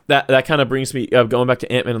 See, that kind of brings me going back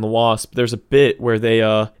to Ant-Man and the Wasp. There's a bit where they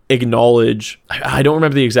acknowledge, I don't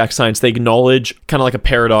remember the exact science, they acknowledge kind of like a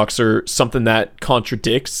paradox or something that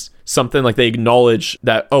contradicts something. Like they acknowledge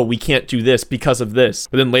that, oh, we can't do this because of this,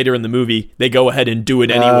 but then later in the movie they go ahead and do it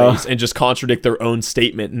anyways and just contradict their own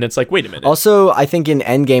statement, and it's like, wait a minute. Also, I think in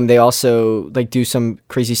Endgame they also like do some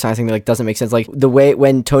crazy science thing that like doesn't make sense, like the way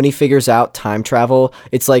when Tony figures out time travel,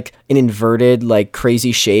 it's like an inverted like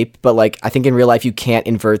crazy shape, but like I think in real life you can't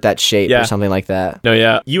invert that shape or something like that. No,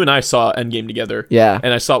 yeah, you and I saw Endgame together,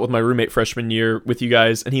 and I saw it with my roommate freshman year with you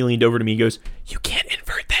guys, and he leaned over to me, he goes, you can't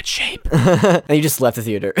invert that shape. And you just left the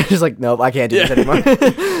theater. Just like, nope, I can't do this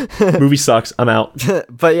anymore. Movie sucks, I'm out.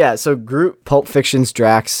 But yeah, so Groot Pulp Fiction's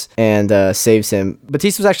Drax and saves him.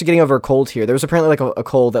 Batista was actually getting over a cold here. There was apparently like a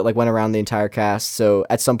cold that like went around the entire cast, so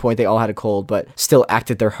at some point they all had a cold but still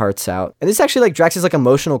acted their hearts out. And this is actually like Drax's like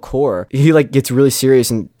emotional core. He like gets really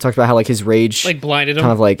serious and talks about how like his rage like blinded him,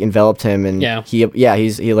 kind of like enveloped him, and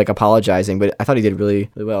he's like apologizing, but I thought he did really,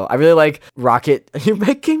 really well. I really like Rocket. You're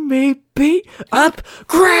making me beat up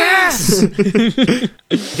grass.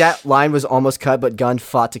 That line was almost cut, but Gunn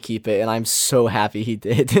fought to keep it, and I'm so happy he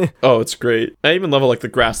did. Oh, it's great. I even love how like the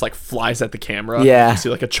grass like flies at the camera. Yeah, you see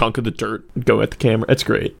like a chunk of the dirt go at the camera. It's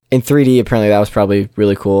great. In 3D, apparently that was probably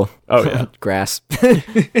really cool. Oh yeah. Grass.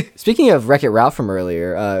 Speaking of Wreck-It Ralph from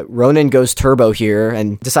earlier, Ronan goes turbo here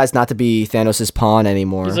and decides not to be Thanos' pawn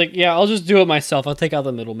anymore. He's like, yeah, I'll just do it myself. I'll take out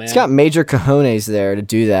the middleman. He's got major cojones there to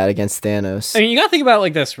do that against Thanos. I mean, you gotta think about it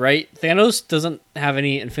like this, right? Thanos doesn't have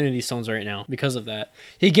any Infinity Stones right now because of that.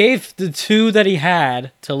 He gave the 2 that he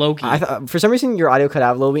had to Loki. For some reason, your audio cut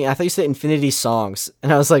out a little bit. I thought you said Infinity Songs,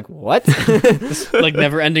 and I was like, what? Like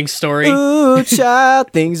never-ending story. Ooh,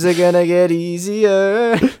 child, things are gonna get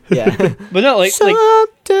easier. Yeah. But no, like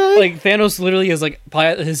Thanos literally is like probably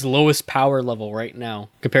at his lowest power level right now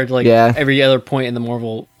compared to like every other point in the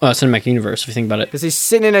Marvel cinematic universe, if you think about it. Because he's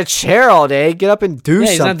sitting in a chair all day. Get up and do something.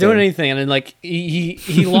 Yeah, he's not doing anything. And then like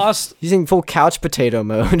he lost. He's in full couch potato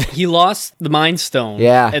mode. He lost the Mind Stone.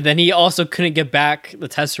 Yeah. And then he also couldn't get back the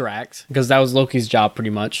Tesseract because that was Loki's job pretty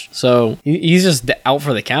much. So he's just out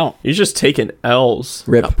for the count. He's just taking L's.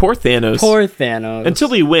 Rip. Poor Thanos. Poor Thanos. Until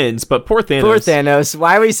he wins, but poor Thanos. Poor Thanos.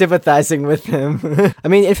 Why are we sympathizing with him? I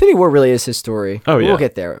mean, Infinity War really is his story. Oh, yeah. We'll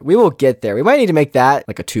get there. We will get there. We might need to make that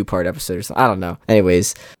like a 2-part episode or something. I don't know.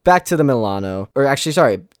 Anyways, back to the Milano. Or actually,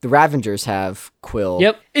 sorry, the Ravengers have Quill.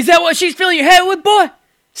 Yep. Is that what she's filling your head with, boy?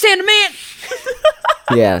 Sand man.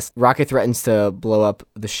 Yes. Rocket threatens to blow up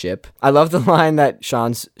the ship. I love the line that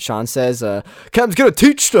Sean says, Captain's gonna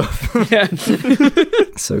teach stuff. Yeah.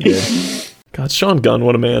 So good. God, Sean Gunn,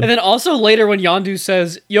 what a man. And then also later when Yondu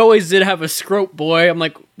says, you always did have a scrope, boy. I'm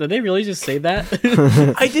like, did they really just say that?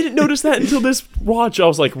 I didn't notice that until this watch. I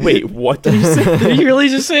was like, wait, what did he say? Did he really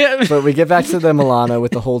just say it? But we get back to the Milano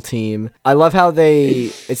with the whole team. I love how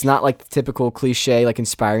it's not like the typical cliche, like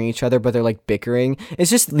inspiring each other, but they're like bickering. It's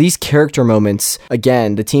just these character moments.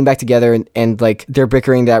 Again, the team back together and like they're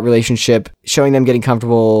bickering, that relationship, showing them getting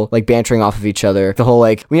comfortable, like bantering off of each other. The whole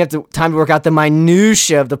like, we have time to work out the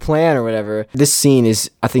minutia of the plan or whatever. This scene is,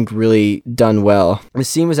 I think, really done well. The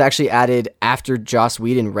scene was actually added after Joss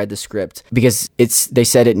Whedon read the script because they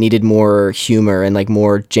said it needed more humor and like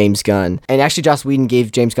more James Gunn. And actually Joss Whedon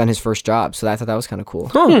gave James Gunn his first job, so I thought that was kind of cool.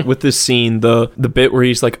 With this scene, the bit where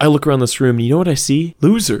he's like, I look around this room and you know what I see?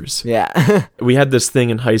 Losers. Yeah. We had this thing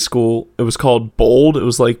in high school. It was called BOLD. It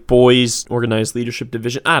was like Boys Organized Leadership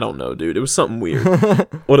Division. I don't know, dude. It was something weird.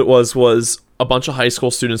 What it was a bunch of high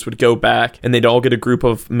school students would go back and they'd all get a group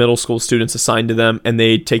of middle school students assigned to them and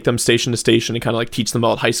they'd take them station to station and kind of like teach them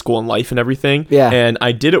about high school and life and everything. Yeah. And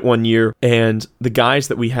I did it one year and the guys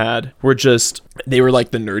that we had were they were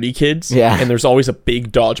like the nerdy kids. Yeah. And there's always a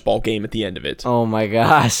big dodgeball game at the end of it. Oh my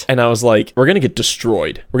gosh. And I was like, we're going to get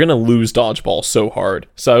destroyed. We're going to lose dodgeball so hard.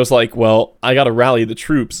 So I was like, well, I got to rally the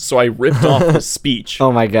troops. So I ripped off this speech.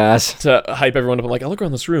 Oh my gosh. To hype everyone up. I'm like, I look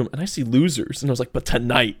around this room and I see losers. And I was like, but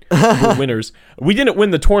tonight we're winners. We didn't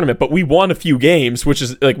win the tournament, but we won a few games, which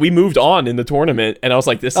is like we moved on in the tournament. And I was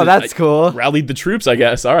like, that's cool. Rallied the troops, I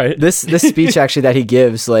guess. All right. This speech actually that he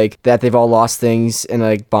gives, like that they've all lost things and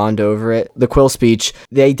like bond over it. The Quill speech,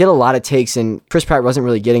 they did a lot of takes and Chris Pratt wasn't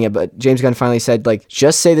really getting it, but James Gunn finally said like,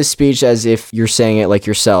 just say the speech as if you're saying it like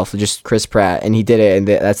yourself, just Chris Pratt. And he did it, and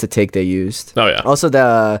that's the take they used. Oh yeah. Also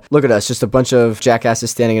the look at us, just a bunch of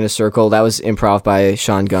jackasses standing in a circle. That was improv by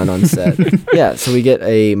Sean Gunn on set. Yeah, so we get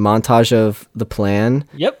a montage of have the plan.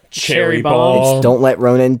 Yep. Cherry bomb. It's don't let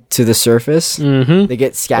Ronan to the surface. Mm-hmm. They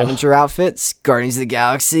get scavenger outfits, Guardians of the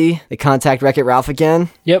Galaxy. They contact Wreck-It Ralph again.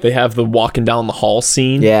 Yep. They have the walking down the hall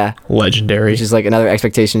scene. Yeah. Legendary. Which is like another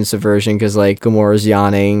expectation subversion because like Gamora's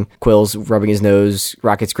yawning, Quill's rubbing his nose,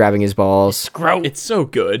 Rocket's grabbing his balls. It's so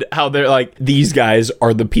good how they're like, these guys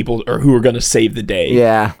are the people who are going to save the day.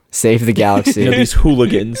 Yeah. Save the galaxy. These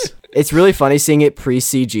hooligans. It's really funny seeing it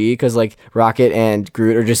pre-CG because like Rocket and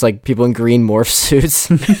Groot are just like people in green morph suits.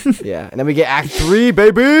 Yeah. And then we get Act 3,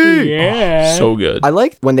 baby! Yeah. So good. I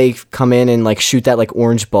like when they come in and like shoot that like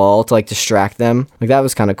orange ball to like distract them. Like that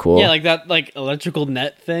was kind of cool. Yeah, like that like electrical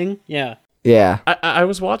net thing. Yeah. Yeah. I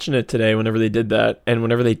was watching it today whenever they did that, and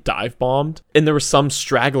whenever they dive bombed, and there was some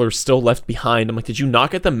stragglers still left behind. I'm like, did you not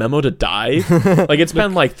get the memo to dive? Like, it's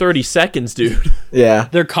been like 30 seconds, dude. Yeah.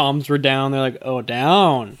 Their comms were down. They're like, oh,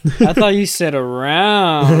 down. I thought you said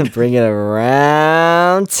around. Bring it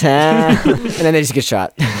around town. And then they just get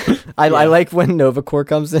shot. I like when Nova Corps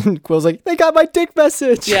comes in. Quill's like, they got my dick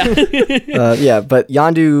message. Yeah. Yeah, but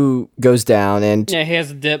Yondu goes down and Yeah, he has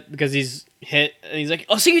a dip because he's hit, and he's like,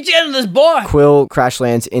 "I'll see you at this boy." Quill crash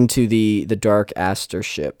lands into the Dark Aster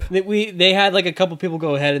ship. They had like a couple people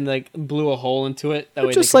go ahead and like blew a hole into it. That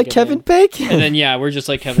way Just they could like get Kevin in. Bacon. And then yeah, we're just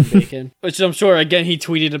like Kevin Bacon, which I'm sure again he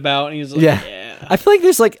tweeted about, and he was like, "Yeah." I feel like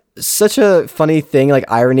there's like such a funny thing, like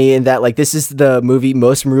irony in that like this is the movie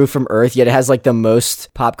most removed from Earth, yet it has like the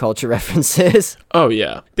most pop culture references. Oh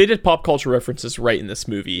yeah, they did pop culture references right in this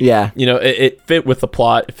movie. Yeah, you know, it fit with the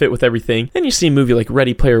plot, it fit with everything. Then you see a movie like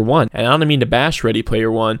Ready Player One, and I don't mean to bash Ready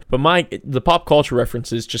Player One, but the pop culture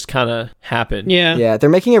references just kind of happen. Yeah, they're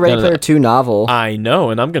making a Ready Player 2 novel. I know,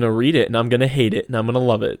 and I'm gonna read it, and I'm gonna hate it, and I'm gonna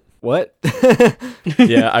love it. What?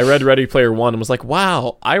 Yeah, I read Ready Player One and was like,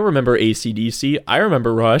 wow, I remember AC/DC, I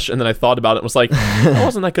remember Rush, and then I thought about it and was like, that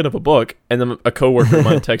wasn't that good of a book. And then a coworker of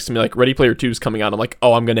mine texted me like, Ready Player 2 is coming out. I'm like,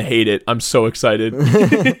 oh, I'm gonna hate it. I'm so excited.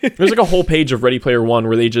 There's like a whole page of Ready Player One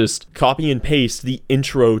where they just copy and paste the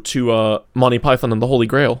intro to Monty Python and the Holy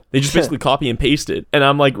Grail. They just basically copy and paste it. And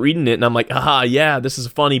I'm like reading it and I'm like, aha, yeah, this is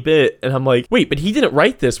a funny bit. And I'm like, wait, but he didn't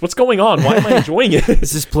write this. What's going on? Why am I enjoying it?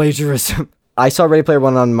 This is plagiarism. I saw Ready Player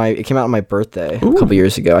One it came out on my birthday a couple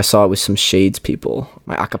years ago. I saw it with some Shades people,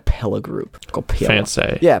 my a cappella group.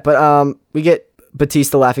 Fancy. Yeah, but we get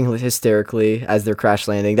Batista laughing hysterically as they're crash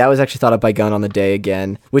landing. That was actually thought up by Gunn on the day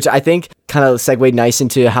again, which I think kind of segued nice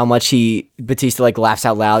into how much Batista like laughs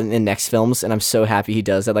out loud in next films, and I'm so happy he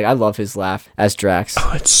does that. Like I love his laugh as Drax.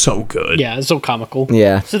 Oh, it's so good. Yeah, it's so comical.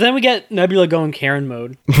 Yeah. So then we get Nebula going Karen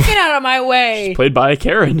mode. Get out of my way. She's played by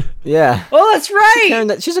Karen. Yeah. Oh, that's right.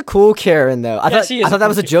 Karen, she's a cool Karen though. I thought that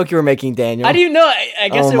was a joke you were making, Daniel. I didn't know. I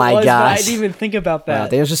guess it was, but I didn't even think about that. Wow,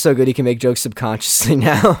 Daniel's just so good he can make jokes subconsciously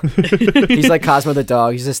now. He's like Cosmo the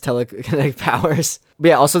dog. He's just telekinetic powers. But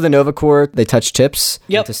yeah, also the Nova Corps, they touch tips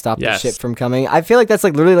to stop the ship from coming. I feel like that's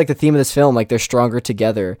like literally like the theme of this film. Like they're stronger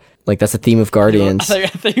together. Like that's the theme of Guardians. I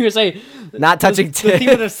thought you were saying not touching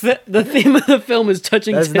tips. The theme of the film is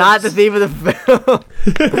touching tips. That's not the theme of the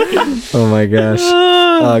film. Oh my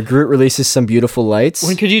gosh. Groot releases some beautiful lights.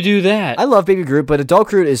 When could you do that? I love Baby Groot, but Adult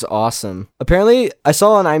Groot is awesome. Apparently, I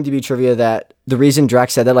saw on IMDb trivia that the reason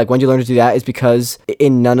Drax said that, like, when you learn to do that is because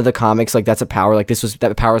in none of the comics, like, that's a power. Like,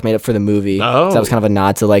 that power was made up for the movie. Oh. So that was kind of a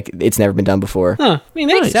nod to, like, it's never been done before. Huh. I mean,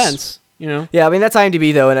 makes sense. You know? Yeah, I mean, that's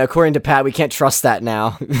IMDb, though, and according to Pat, we can't trust that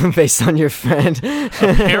now, based on your friend.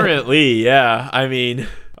 Apparently, yeah. I mean,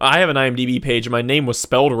 I have an IMDb page, and my name was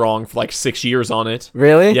spelled wrong for like 6 years on it.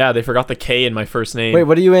 Really? Yeah, they forgot the K in my first name. Wait,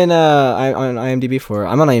 what are you in on IMDb for?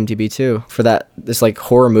 I'm on IMDb, too, for this, like,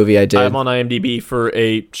 horror movie I did. I'm on IMDb for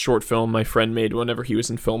a short film my friend made whenever he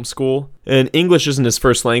was in film school. And English isn't his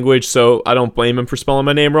first language, so I don't blame him for spelling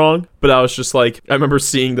my name wrong. But I was just like, I remember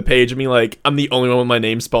seeing the page and being like, I'm the only one with my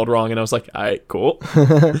name spelled wrong. And I was like, all right, cool.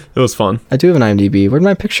 It was fun. I do have an IMDb. Where'd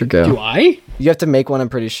my picture go? Do I? You have to make one, I'm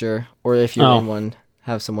pretty sure. Or if you're in one,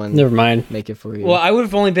 have someone never mind make it for you. Well, I would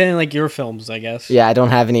have only been in like your films, I guess. Yeah, I don't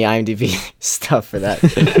have any IMDb stuff for that.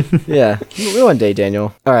 Yeah, one day,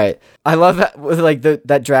 Daniel. All right, I love that, like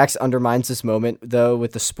that Drax undermines this moment though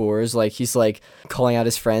with the spores. Like he's like calling out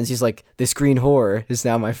his friends. He's like, "This green whore is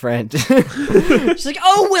now my friend." She's like,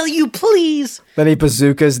 "Oh, will you please?" Then he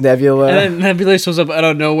bazookas Nebula, and then Nebula shows up out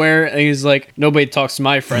of nowhere, and he's like, "Nobody talks to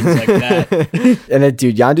my friends like that." And then,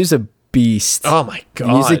 dude, Yondu's a beast. Oh my god.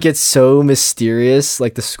 The music gets so mysterious,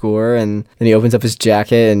 like the score, and then he opens up his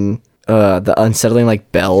jacket and the unsettling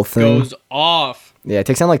like bell thing goes off. Yeah, it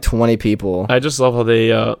takes down like 20 people. I just love how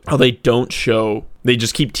they don't show. They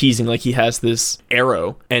just keep teasing like he has this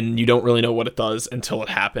arrow and you don't really know what it does until it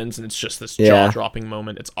happens, and it's just this jaw-dropping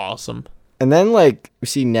moment. It's awesome. And then like we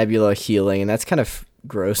see Nebula healing, and that's kind of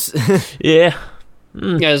gross. Yeah.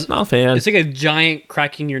 Yeah, Not a fan. It's like a giant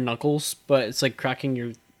cracking your knuckles, but it's like cracking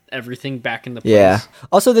your everything back in the place. Yeah.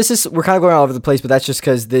 Also, we're kind of going all over the place, but that's just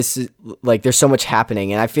because this is like there's so much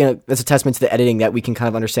happening, and I feel like that's a testament to the editing that we can kind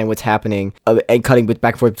of understand what's happening and cutting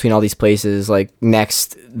back and forth between all these places. Like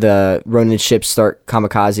next, the Ronin ships start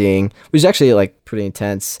kamikazing, which is actually like pretty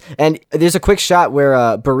intense. And there's a quick shot where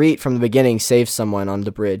Barit from the beginning saves someone on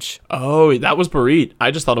the bridge. Oh, that was Barit.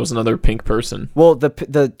 I just thought it was another pink person. Well,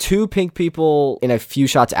 the two pink people in a few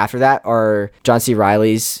shots after that are John C.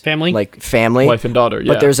 Reilly's family, wife and daughter.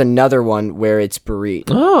 Yeah. But there's another one where it's Barit.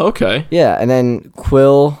 Oh, okay. Yeah, and then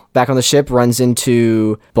Quill back on the ship runs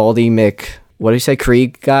into Baldy what do you say,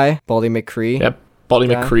 Krieg guy? Baldy McCree? Yep. Baldy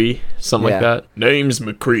McCree, something like that. Name's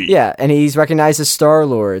McCree. Yeah, and he's recognized as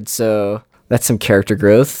Star-Lord, so that's some character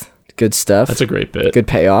growth. Good stuff. That's a great bit. Good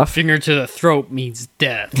payoff. Finger to the throat means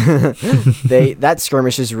death. That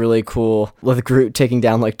skirmish is really cool, with Groot taking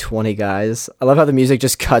down like 20 guys. I love how the music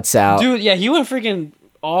just cuts out. Dude, yeah, he went freaking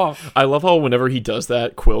off. I love how whenever he does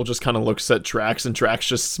that, Quill just kind of looks at Drax, and Drax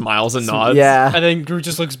just smiles and nods. Yeah. And then Groot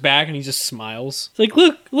just looks back and he just smiles. It's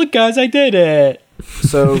like, look guys, I did it.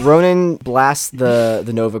 So Ronan blasts the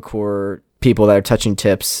Nova Corps people that are touching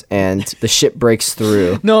tips, and the ship breaks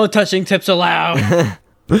through. No touching tips allowed.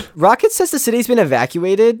 Rocket says the city's been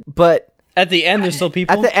evacuated, but at the end, there's still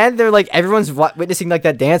people. At the end, they're like everyone's witnessing like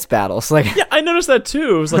that dance battle. So like, yeah, I noticed that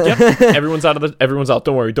too. It was like, yep, everyone's out.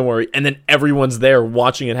 Don't worry, and then everyone's there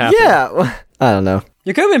watching it happen. Yeah, I don't know.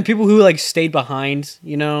 There could have been people who like stayed behind,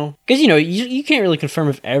 because you can't really confirm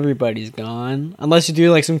if everybody's gone unless you do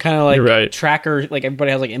like some kind of like tracker, like everybody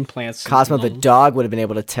has like implants. Cosmo the dog would have been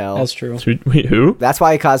able to tell. That's true. Wait, who? That's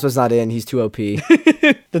why Cosmo's not in. He's too OP.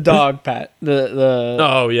 The dog, Pat. The.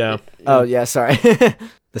 Oh yeah. Oh yeah. Sorry.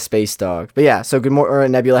 The space dog. But yeah, so Gamora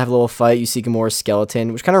and Nebula have a little fight. You see Gamora's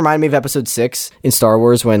skeleton, which kind of reminded me of episode 6 in Star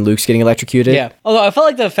Wars when Luke's getting electrocuted. Yeah. Although I felt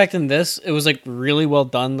like the effect in this, it was like really well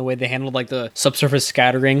done, the way they handled like the subsurface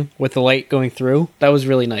scattering with the light going through. That was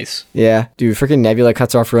really nice. Yeah. Dude, freaking Nebula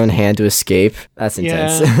cuts off her own hand to escape. That's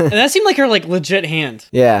intense. Yeah. And that seemed like her like legit hand.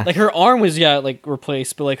 Yeah. Like her arm was like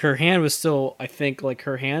replaced, but like her hand was still, I think, like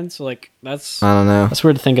her hand. So like that's, I don't know. That's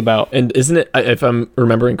weird to think about. And isn't it, if I'm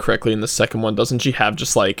remembering correctly, in the second one, doesn't she have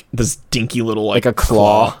just like this dinky little like a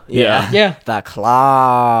claw? Yeah. The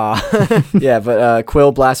claw. Yeah, but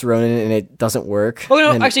Quill blasts Ronan and it doesn't work. Oh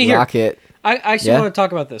no, actually Rocket, here. I actually want to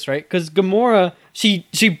talk about this, right? Because Gamora,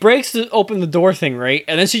 she breaks open the door thing, right?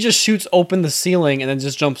 And then she just shoots open the ceiling and then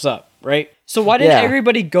just jumps up, right? So why didn't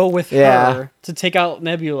everybody go with her to take out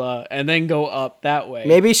Nebula and then go up that way?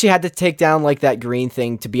 Maybe she had to take down like that green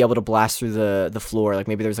thing to be able to blast through the floor. Like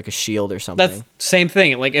maybe there was like a shield or something. That's same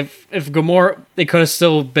thing. Like if Gamora, they could have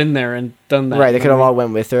still been there and done that. Right, they could have all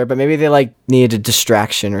went with her, but maybe they like needed a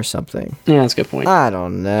distraction or something. Yeah, that's a good point. I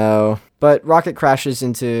don't know. But Rocket crashes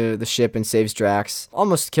into the ship and saves Drax.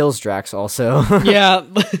 Almost kills Drax also. Yeah.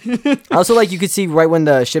 Also, like, you could see right when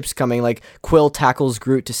the ship's coming, like, Quill tackles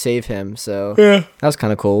Groot to save him. So, yeah. That was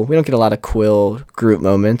kind of cool. We don't get a lot of Quill Groot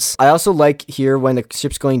moments. I also like here when the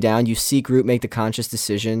ship's going down, you see Groot make the conscious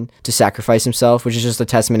decision to sacrifice himself, which is just a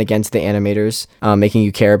testament again to the animators, making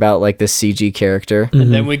you care about, like, this CG character.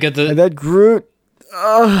 And then we get And then Groot...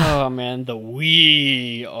 Oh man, the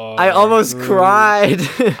we are. I almost cried.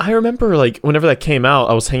 I remember like whenever that came out,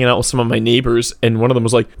 I was hanging out with some of my neighbors, and one of them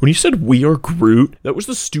was like, "When you said we are Groot, that was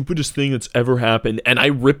the stupidest thing that's ever happened." And I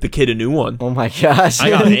ripped the kid a new one. Oh my gosh!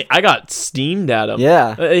 I got steamed at him.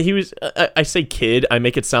 Yeah, he was. I say kid. I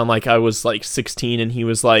make it sound like I was like 16 and he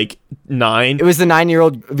was like 9. It was the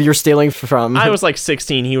 9-year-old you're stealing from. I was like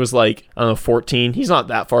 16. He was like, I don't know, 14. He's not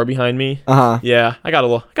that far behind me. Yeah, I got a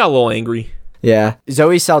little angry. Yeah.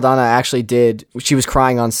 Zoe Saldana actually did. She was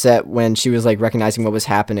crying on set when she was like recognizing what was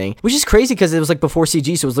happening, which is crazy because it was like before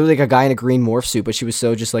CG. So it was literally like a guy in a green morph suit, but she was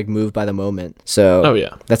so just like moved by the moment. So, oh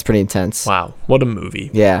yeah, that's pretty intense. Wow. What a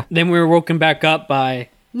movie. Yeah. Then we were woken back up by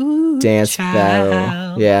dance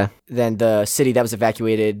battle. Yeah. Then the city that was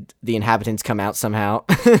evacuated, the inhabitants come out somehow.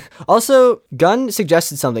 Also, Gunn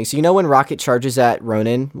suggested something. So, when Rocket charges at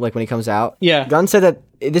Ronan, like when he comes out? Yeah. Gunn said that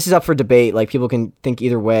this is up for debate. Like, people can think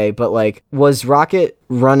either way. But, like, was Rocket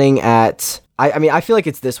running at... I mean, I feel like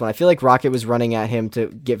it's this one. I feel like Rocket was running at him to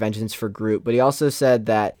get vengeance for Groot, but he also said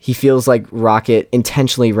that he feels like Rocket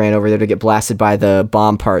intentionally ran over there to get blasted by the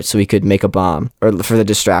bomb part so he could make a bomb, or for the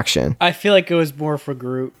distraction. I feel like it was more for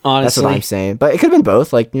Groot, honestly. That's what I'm saying. But it could have been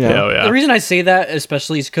both, like, Yeah. The reason I say that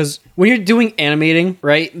especially is because when you're doing animating,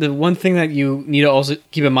 right, the one thing that you need to also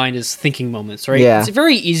keep in mind is thinking moments, right? Yeah. It's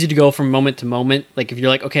very easy to go from moment to moment. Like, if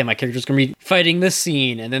you're like, okay, my character's going to be fighting this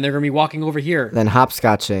scene, and then they're going to be walking over here. Then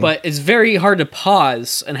hopscotching. But it's very hard hard to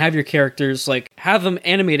pause and have your characters like have them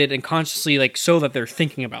animated and consciously like show that they're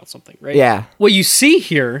thinking about something, right? Yeah. What you see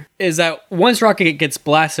here is that once Rocket gets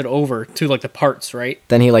blasted over to like the parts, right?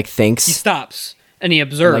 Then he like thinks. He stops. And he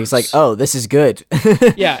observes. And he's like, oh, this is good.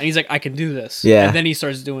 Yeah, and he's like, I can do this. Yeah. And then he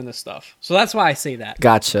starts doing this stuff. So that's why I say that.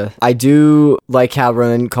 Gotcha. I do like how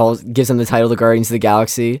Ronan gives him the title, The Guardians of the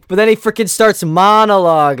Galaxy. But then he freaking starts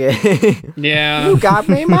monologuing. Yeah. You got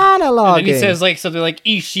me monologuing. And then he says like something like,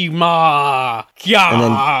 Ishima. Yeah. And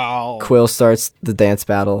then Quill starts the dance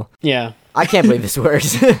battle. Yeah. I can't believe this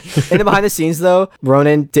works. In the behind the scenes, though,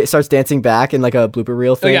 Ronan starts dancing back in like a blooper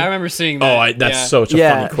reel thing. Oh, yeah, I remember seeing that. That's such a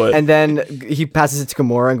funny clip. And then he passes it to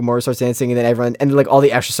Gamora, and Gamora starts dancing, and then everyone, and like all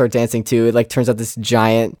the extras start dancing too. It like turns out this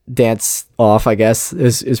giant dance off, I guess,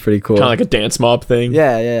 is pretty cool. Kind of like a dance mob thing.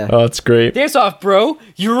 Yeah. Oh, that's great. Dance off, bro.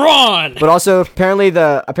 You're on. But also, apparently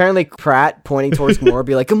Pratt pointing towards Gamora,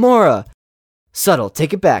 be like, Gamora. Subtle,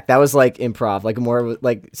 take it back. That was like improv. Like more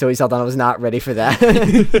like Zoe Saldana was not ready for that.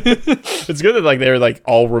 It's good that like they were like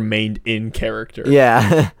all remained in character.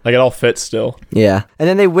 Yeah. Like it all fits still. Yeah. And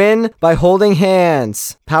then they win by holding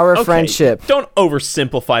hands. Power of friendship. Don't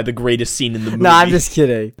oversimplify the greatest scene in the movie. No, I'm just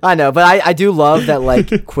kidding. I know, but I do love that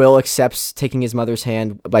like Quill accepts taking his mother's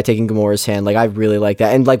hand by taking Gamora's hand. Like I really like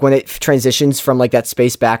that. And like when it transitions from like that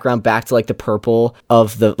space background back to like the purple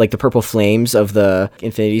of the like the purple flames of the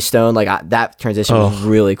Infinity Stone, like that transition was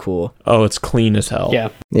really cool. Oh, it's clean as hell.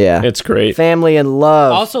 Yeah. It's great. Family and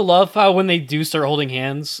love. I also love how when they do start holding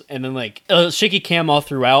hands and then like shaky cam all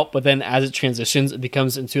throughout, but then as it transitions, it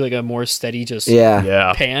becomes into like a more steady just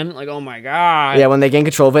pan. Like, oh my god. Yeah, when they gain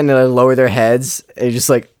control of it and they lower their heads, it's just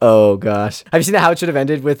like, oh gosh. Have you seen how it should have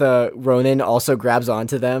ended with Ronan also grabs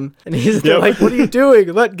onto them and he's like, what are you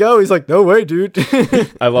doing? Let go. He's like, no way, dude.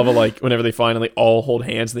 I love it like whenever they finally all hold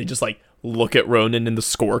hands and they just like look at Ronan and the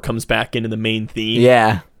score comes back into the main theme.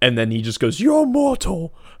 Yeah. And then he just goes, you're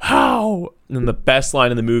mortal. How? And then the best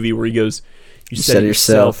line in the movie where he goes, you said it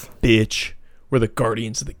yourself, bitch. We're the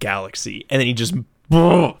Guardians of the Galaxy. And then he just,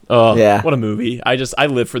 what a movie. I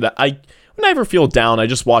live for that. When I ever feel down, I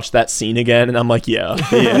just watch that scene again and I'm like, yeah.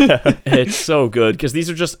 It's so good because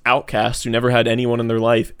these are just outcasts who never had anyone in their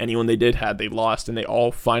life. Anyone they did had, they lost, and they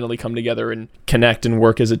all finally come together and connect and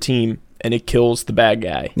work as a team. And it kills the bad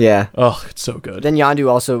guy. Yeah. Oh, it's so good. Then Yondu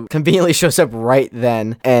also conveniently shows up right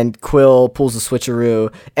then, and Quill pulls the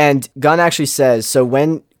switcheroo. And Gunn actually says, so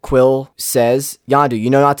when Quill says, Yondu,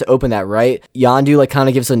 you know not to open that, right? Yondu like kind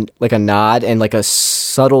of gives a nod and like a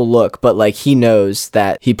subtle look, but like he knows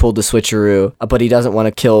that he pulled the switcheroo, but he doesn't want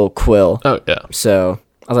to kill Quill. Oh, yeah. So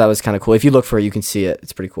I thought that was kind of cool. If you look for it, you can see it.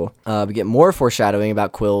 It's pretty cool. We get more foreshadowing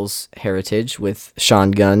about Quill's heritage with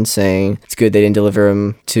Sean Gunn saying it's good they didn't deliver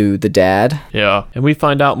him to the dad. Yeah. And we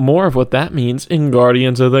find out more of what that means in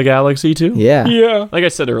Guardians of the Galaxy 2. Yeah. Yeah. Like I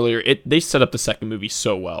said earlier, they set up the second movie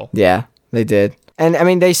so well. Yeah, they did. And I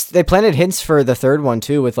mean, they planted hints for the third one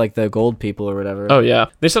too, with like the gold people or whatever. Oh yeah,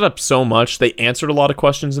 they set up so much. They answered a lot of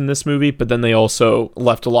questions in this movie, but then they also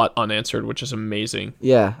left a lot unanswered, which is amazing.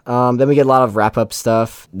 Yeah. Then we get a lot of wrap up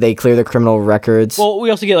stuff. They clear their criminal records. Well,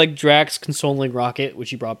 we also get like Drax consoling Rocket,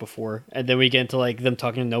 which you brought before, and then we get into like them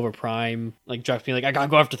talking to Nova Prime, like Drax being like, "I gotta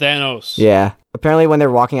go after Thanos." Yeah. Apparently, when they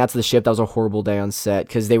were walking out to the ship, that was a horrible day on set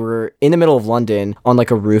because they were in the middle of London on like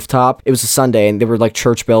a rooftop. It was a Sunday, and there were like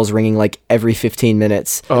church bells ringing like every 15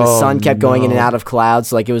 minutes. And the sun kept going in and out of clouds.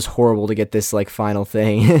 So, like it was horrible to get this like final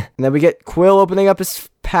thing. And then we get Quill opening up his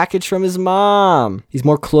package from his mom. He's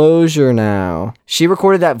more closure now. She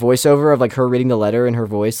recorded that voiceover of like her reading the letter in her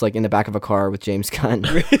voice, like in the back of a car with James Gunn.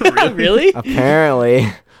 Really? Apparently.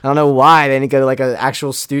 I don't know why they didn't go to like an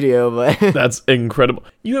actual studio, but that's incredible.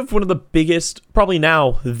 You have one of the biggest, probably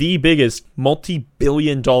now the biggest,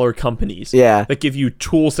 multi-billion-dollar companies. Yeah. That give you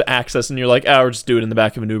tools to access, and you're like, we'll just do it in the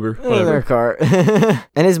back of an Uber. Whatever. In their car.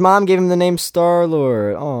 And his mom gave him the name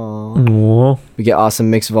Star-Lord. Aww. We get Awesome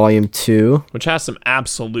Mix Volume 2. Which has some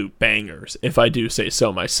absolute bangers, if I do say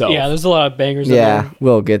so myself. Yeah, there's a lot of bangers in there. Yeah,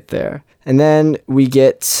 we'll get there. And then we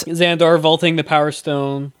get Xandar vaulting the Power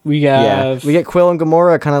Stone. We get Quill and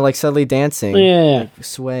Gamora kind of like subtly dancing. Yeah. Like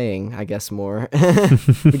swaying, I guess more.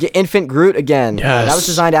 We get Infant Groot again. Yes. That was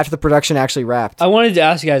designed after the production actually wrapped. I wanted to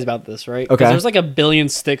ask you guys about this, right? Okay. There's like a billion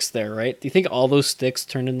sticks there, right? Do you think all those sticks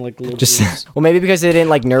turned into like little Well, maybe because they didn't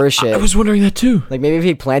like nourish it. I was wondering that too. Like maybe if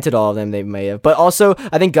he planted all of them, they may have. But also,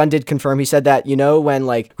 I think Gunn did confirm. He said that, you know, when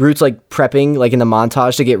like Groot's like prepping like in the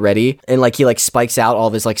montage to get ready and like he like spikes out all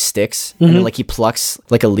of his like sticks and then like he plucks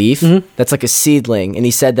like a leaf, that's like a seedling, and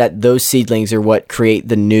he said that those seedlings are what create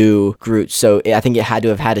the new Groot. So I think it had to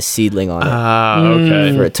have had a seedling on it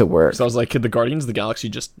okay, for it to work. So I was like, could the Guardians of the Galaxy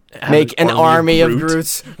just make an army of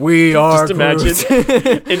Groots. We are Just imagine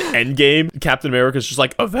in Endgame, Captain America's just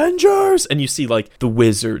like Avengers, and you see like the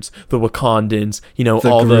wizards, the Wakandans,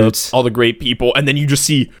 all the great people, and then you just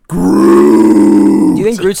see Groot. Do you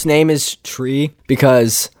think Groot's name is Tree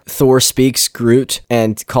because Thor speaks Groot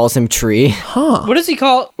and calls him Tree? Huh. What does he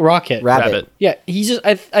call Rocket? Rabbit. Yeah, he's just.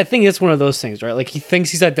 I think it's one of those things, right? Like he thinks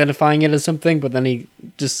he's identifying it as something, but then he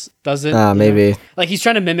just does it. Maybe. Like he's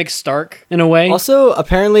trying to mimic Stark in a way. Also,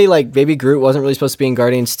 apparently, like Baby Groot wasn't really supposed to be in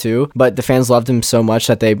Guardians 2, but the fans loved him so much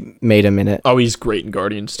that they made him in it. Oh, he's great in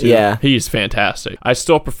Guardians 2. Yeah. He's fantastic. I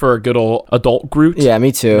still prefer good old adult Groot. Yeah,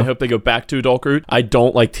 me too. I hope they go back to adult Groot. I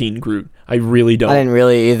don't like teen Groot. I really don't. I didn't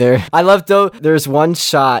really either. I love though. There's one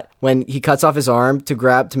shot when he cuts off his arm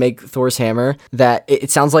to make Thor's hammer that it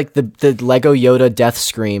sounds like the Lego Yoda death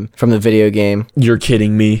scream from the video game. You're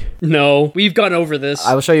kidding me. No, we've gone over this.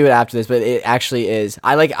 I will show you it after this, but it actually is.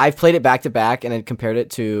 I've played it back to back and then compared it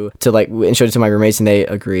to and showed it to my roommates and they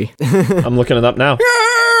agree. I'm looking it up now.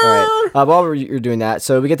 All right. While you're doing that,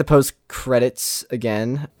 so we get the post credits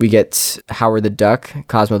again. We get Howard the Duck,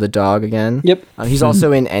 Cosmo the dog again. Yep. He's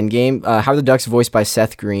also in Endgame. Howard the Duck's voiced by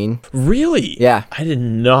Seth Green. Really? Yeah. I did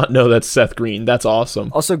not know that's Seth Green. That's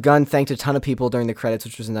awesome. Also, Gunn thanked a ton of people during the credits,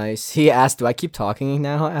 which was nice. He asked, "Do I keep talking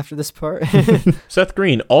now after this part?" Seth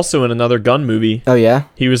Green, also in another Gunn movie. Oh yeah.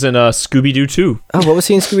 He was in Scooby-Doo 2. Oh, what was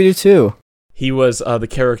he in Scooby-Doo 2? He was the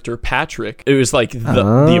character Patrick. It was like the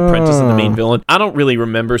apprentice and the main villain. I don't really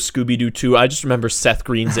remember Scooby-Doo 2. I just remember Seth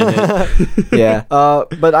Green's in it. Yeah.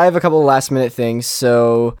 But I have a couple of last minute things.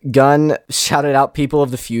 So Gunn shouted out people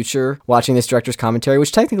of the future watching this director's commentary,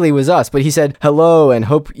 which technically was us, but he said, "Hello and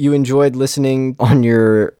hope you enjoyed listening on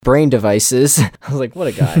your brain devices." I was like, what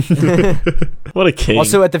a guy. What a king.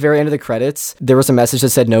 Also, at the very end of the credits, there was a message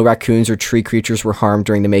that said no raccoons or tree creatures were harmed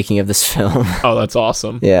during the making of this film. Oh, that's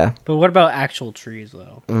awesome. Yeah. But what about actual trees,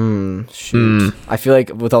 though? Shoot. I feel like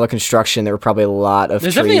with all the construction, there were probably a lot of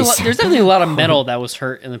trees. There's definitely a lot of metal that was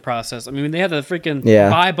hurt in the process. I mean, they had to freaking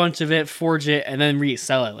buy a bunch of it, forge it, and then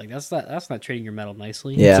resell it. Like that's not treating your metal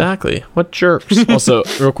nicely. Yeah. Exactly. What jerks. Also,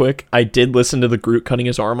 real quick, I did listen to the Groot cutting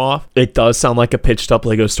his arm off. It does sound like a pitched up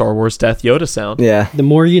Lego Star Wars Death Yoda sound. Yeah. The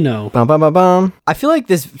more you know. Bum, bum, bum, bum. I feel like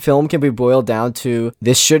this film can be boiled down to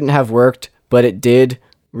this shouldn't have worked, but it did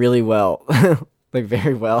really well. Like,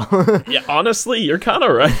 very well. Yeah, honestly, you're kind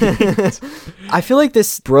of right. I feel like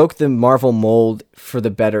this broke the Marvel mold for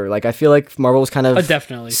the better. Like, I feel like Marvel was kind of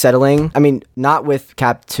definitely settling. I mean, not with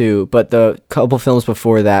Cap 2, but the couple films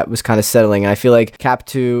before that was kind of settling. And I feel like Cap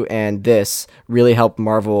 2 and this really helped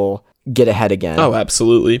Marvel get ahead again. Oh,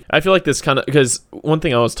 absolutely. I feel like this kind of, because one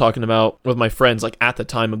thing I was talking about with my friends, like at the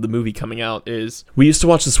time of the movie coming out, is we used to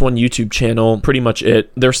watch this one YouTube channel, pretty much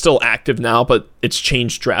it. They're still active now, but it's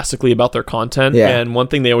changed drastically about their content. Yeah. And one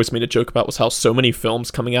thing they always made a joke about was how so many films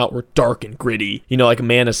coming out were dark and gritty. You know, like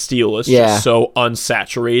Man of Steel is just so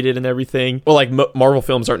unsaturated and everything. Well, like Marvel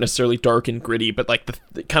films aren't necessarily dark and gritty, but like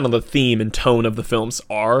the kind of the theme and tone of the films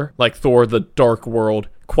are. Like Thor, the Dark World,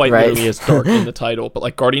 quite literally as dark in the title, but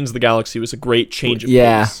like Guardians of the Galaxy was a great change of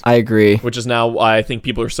pace. I agree. Which is now why I think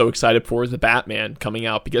people are so excited for the Batman coming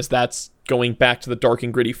out, because that's going back to the dark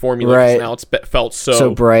and gritty formula. Right. Now it's felt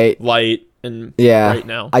so bright, light, and right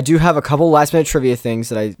now. I do have a couple last minute trivia things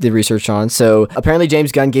that I did research on. So apparently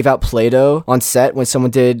James Gunn gave out Play-Doh on set when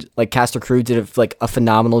someone did, like, cast or crew did a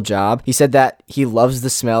phenomenal job. He said that he loves the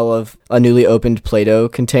smell of a newly opened Play-Doh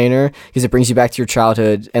container because it brings you back to your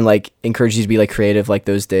childhood and like encourages you to be like creative like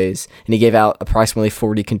those days. And he gave out approximately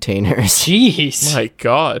 40 containers. Jeez. My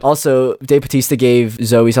God. Also, Dave Bautista gave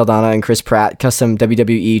Zoe Saldana and Chris Pratt custom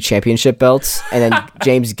WWE championship belts. And then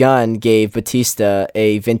James Gunn gave Bautista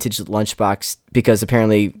a vintage lunchbox because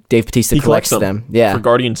apparently Dave Bautista collects them. Yeah. For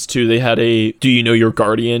Guardians 2, they had a "Do You Know Your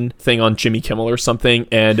Guardian" thing on Jimmy Kimmel or something,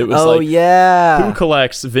 and it was who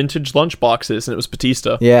collects vintage lunchboxes, and it was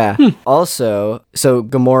Bautista. Yeah. Also, so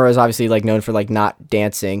Gamora is obviously like known for like not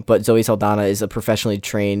dancing, but Zoe Saldana is a professionally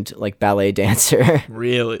trained like ballet dancer.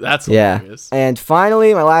 Really? That's hilarious. And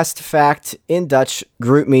finally, my last fact, in Dutch,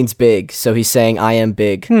 Groot means big, so he's saying I am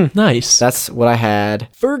big. Nice. That's what I had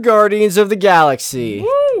for Guardians of the Galaxy.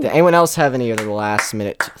 Did anyone else have any other last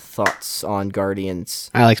minute thoughts on Guardians?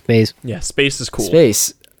 I like space. Yeah, space is cool.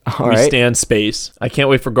 Space. We stand space. I can't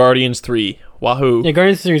wait for Guardians 3. Wahoo. Yeah,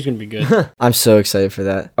 Guardians 3 is going to be good. I'm so excited for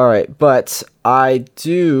that. All right, but I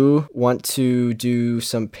do want to do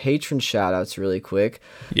some patron shout outs really quick.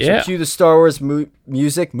 Yeah. So cue the Star Wars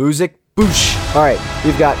music. Boosh. All right,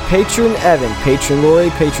 we've got Patron Evan, Patron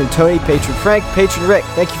Lloyd, Patron Tony, Patron Frank, Patron Rick.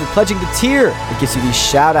 Thank you for pledging the tier. It gives you these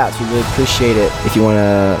shout outs. We really appreciate it. If you want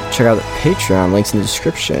to check out the Patreon, links in the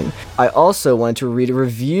description. I also wanted to read a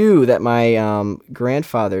review that my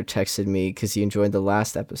grandfather texted me because he enjoyed the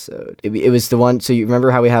last episode. It was the one, so you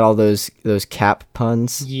remember how we had all those cap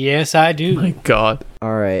puns? Yes, I do. My God.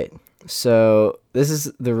 All right. So this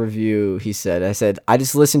is the review he said. I said, I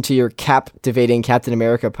just listened to your captivating Captain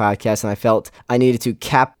America podcast and I felt I needed to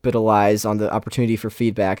capitalize on the opportunity for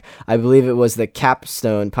feedback. I believe it was the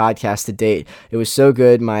capstone podcast to date. It was so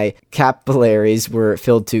good, my capillaries were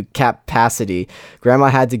filled to capacity. Grandma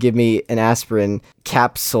had to give me an aspirin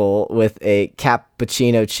capsule with a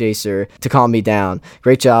cappuccino chaser to calm me down.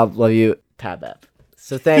 Great job. Love you, Pat.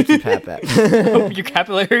 So thank you, Pat. Hope your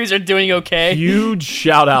capillaries are doing okay. Huge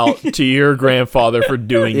shout out to your grandfather for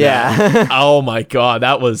doing that. Oh my God,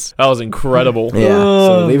 that was incredible. Yeah.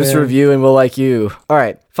 So leave us a review and we'll like you. All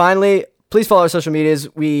right. Finally, please follow our social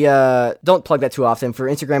medias. We don't plug that too often. For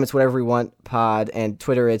Instagram, it's whatever we want pod, and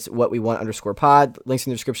Twitter, it's what we want _pod. Links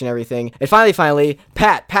in the description, everything. And finally,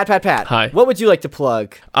 Pat. Hi. What would you like to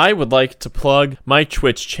plug? I would like to plug my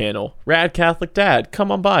Twitch channel, Rad Catholic Dad.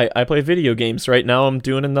 Come on by. I play video games right now. I'm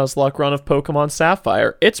doing a Nuzlocke run of Pokemon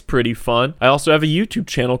Sapphire. It's pretty fun. I also have a YouTube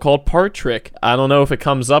channel called Part Trick. I don't know if it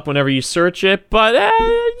comes up whenever you search it, but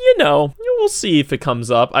we'll see if it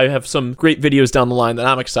comes up. I have some great videos down the line that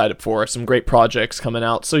I'm excited for. Some great projects coming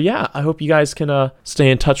out. So yeah, I hope you guys can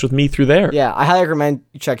stay in touch with me through there. Yeah, I highly recommend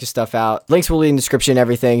you check your stuff out. Links will be in the description,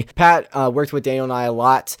 everything. Pat worked with Daniel and I a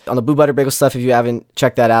lot on the Blue Butter Bagel stuff. If you haven't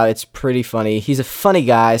checked that out, it's pretty funny. He's a funny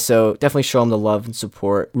guy, so definitely show him the love and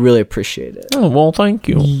support. Really appreciate it. Oh, well, thank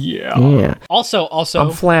you. Yeah. Also.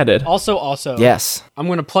 I'm flattered. Also. Yes. I'm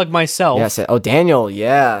going to plug myself. Yes. Oh, Daniel.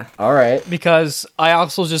 Yeah. All right. Because I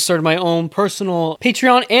also just started my own personal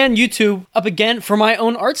Patreon and YouTube up again for my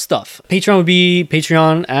own art stuff. Patreon would be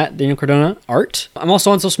Patreon at Daniel Cardona Art. I'm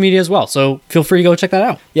also on social media as well, so feel free to go check that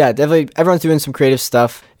out. Yeah, definitely. Everyone's doing some creative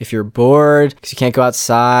stuff. If you're bored because you can't go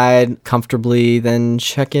outside comfortably, then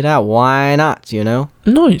check it out. Why not,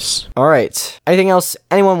 Nice. All right. Anything else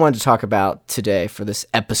anyone wanted to talk about today for this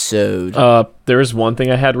episode? There is one thing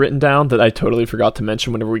I had written down that I totally forgot to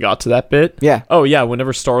mention whenever we got to that bit. Yeah. Oh, yeah,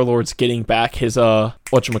 whenever Star-Lord's getting back his, his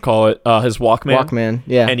Walkman. Walkman,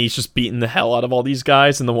 yeah. And he's just beating the hell out of all these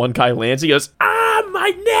guys, and the one guy lands, he goes, my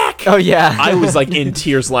neck! Oh, yeah. I was, in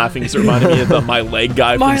tears laughing because it reminded me of the my leg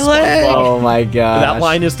guy from SpongeBob. Oh, my God. That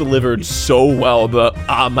line is delivered so well, the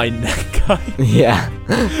my neck guy. Yeah.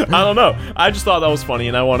 I don't know. I just thought that was funny,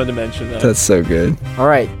 and I wanted to mention that. That's so good. All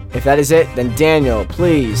right. If that is it, then Daniel,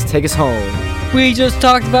 please take us home. We just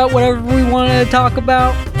talked about whatever we wanted to talk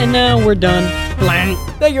about, and now we're done. Blank.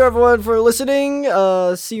 Thank you, everyone, for listening.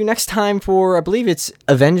 See you next time for, I believe it's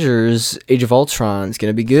Avengers Age of Ultron. It's going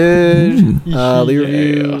to be good. Leave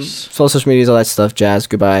reviews, follow social medias, all that stuff. Jazz,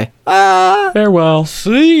 goodbye. Farewell.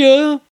 See ya.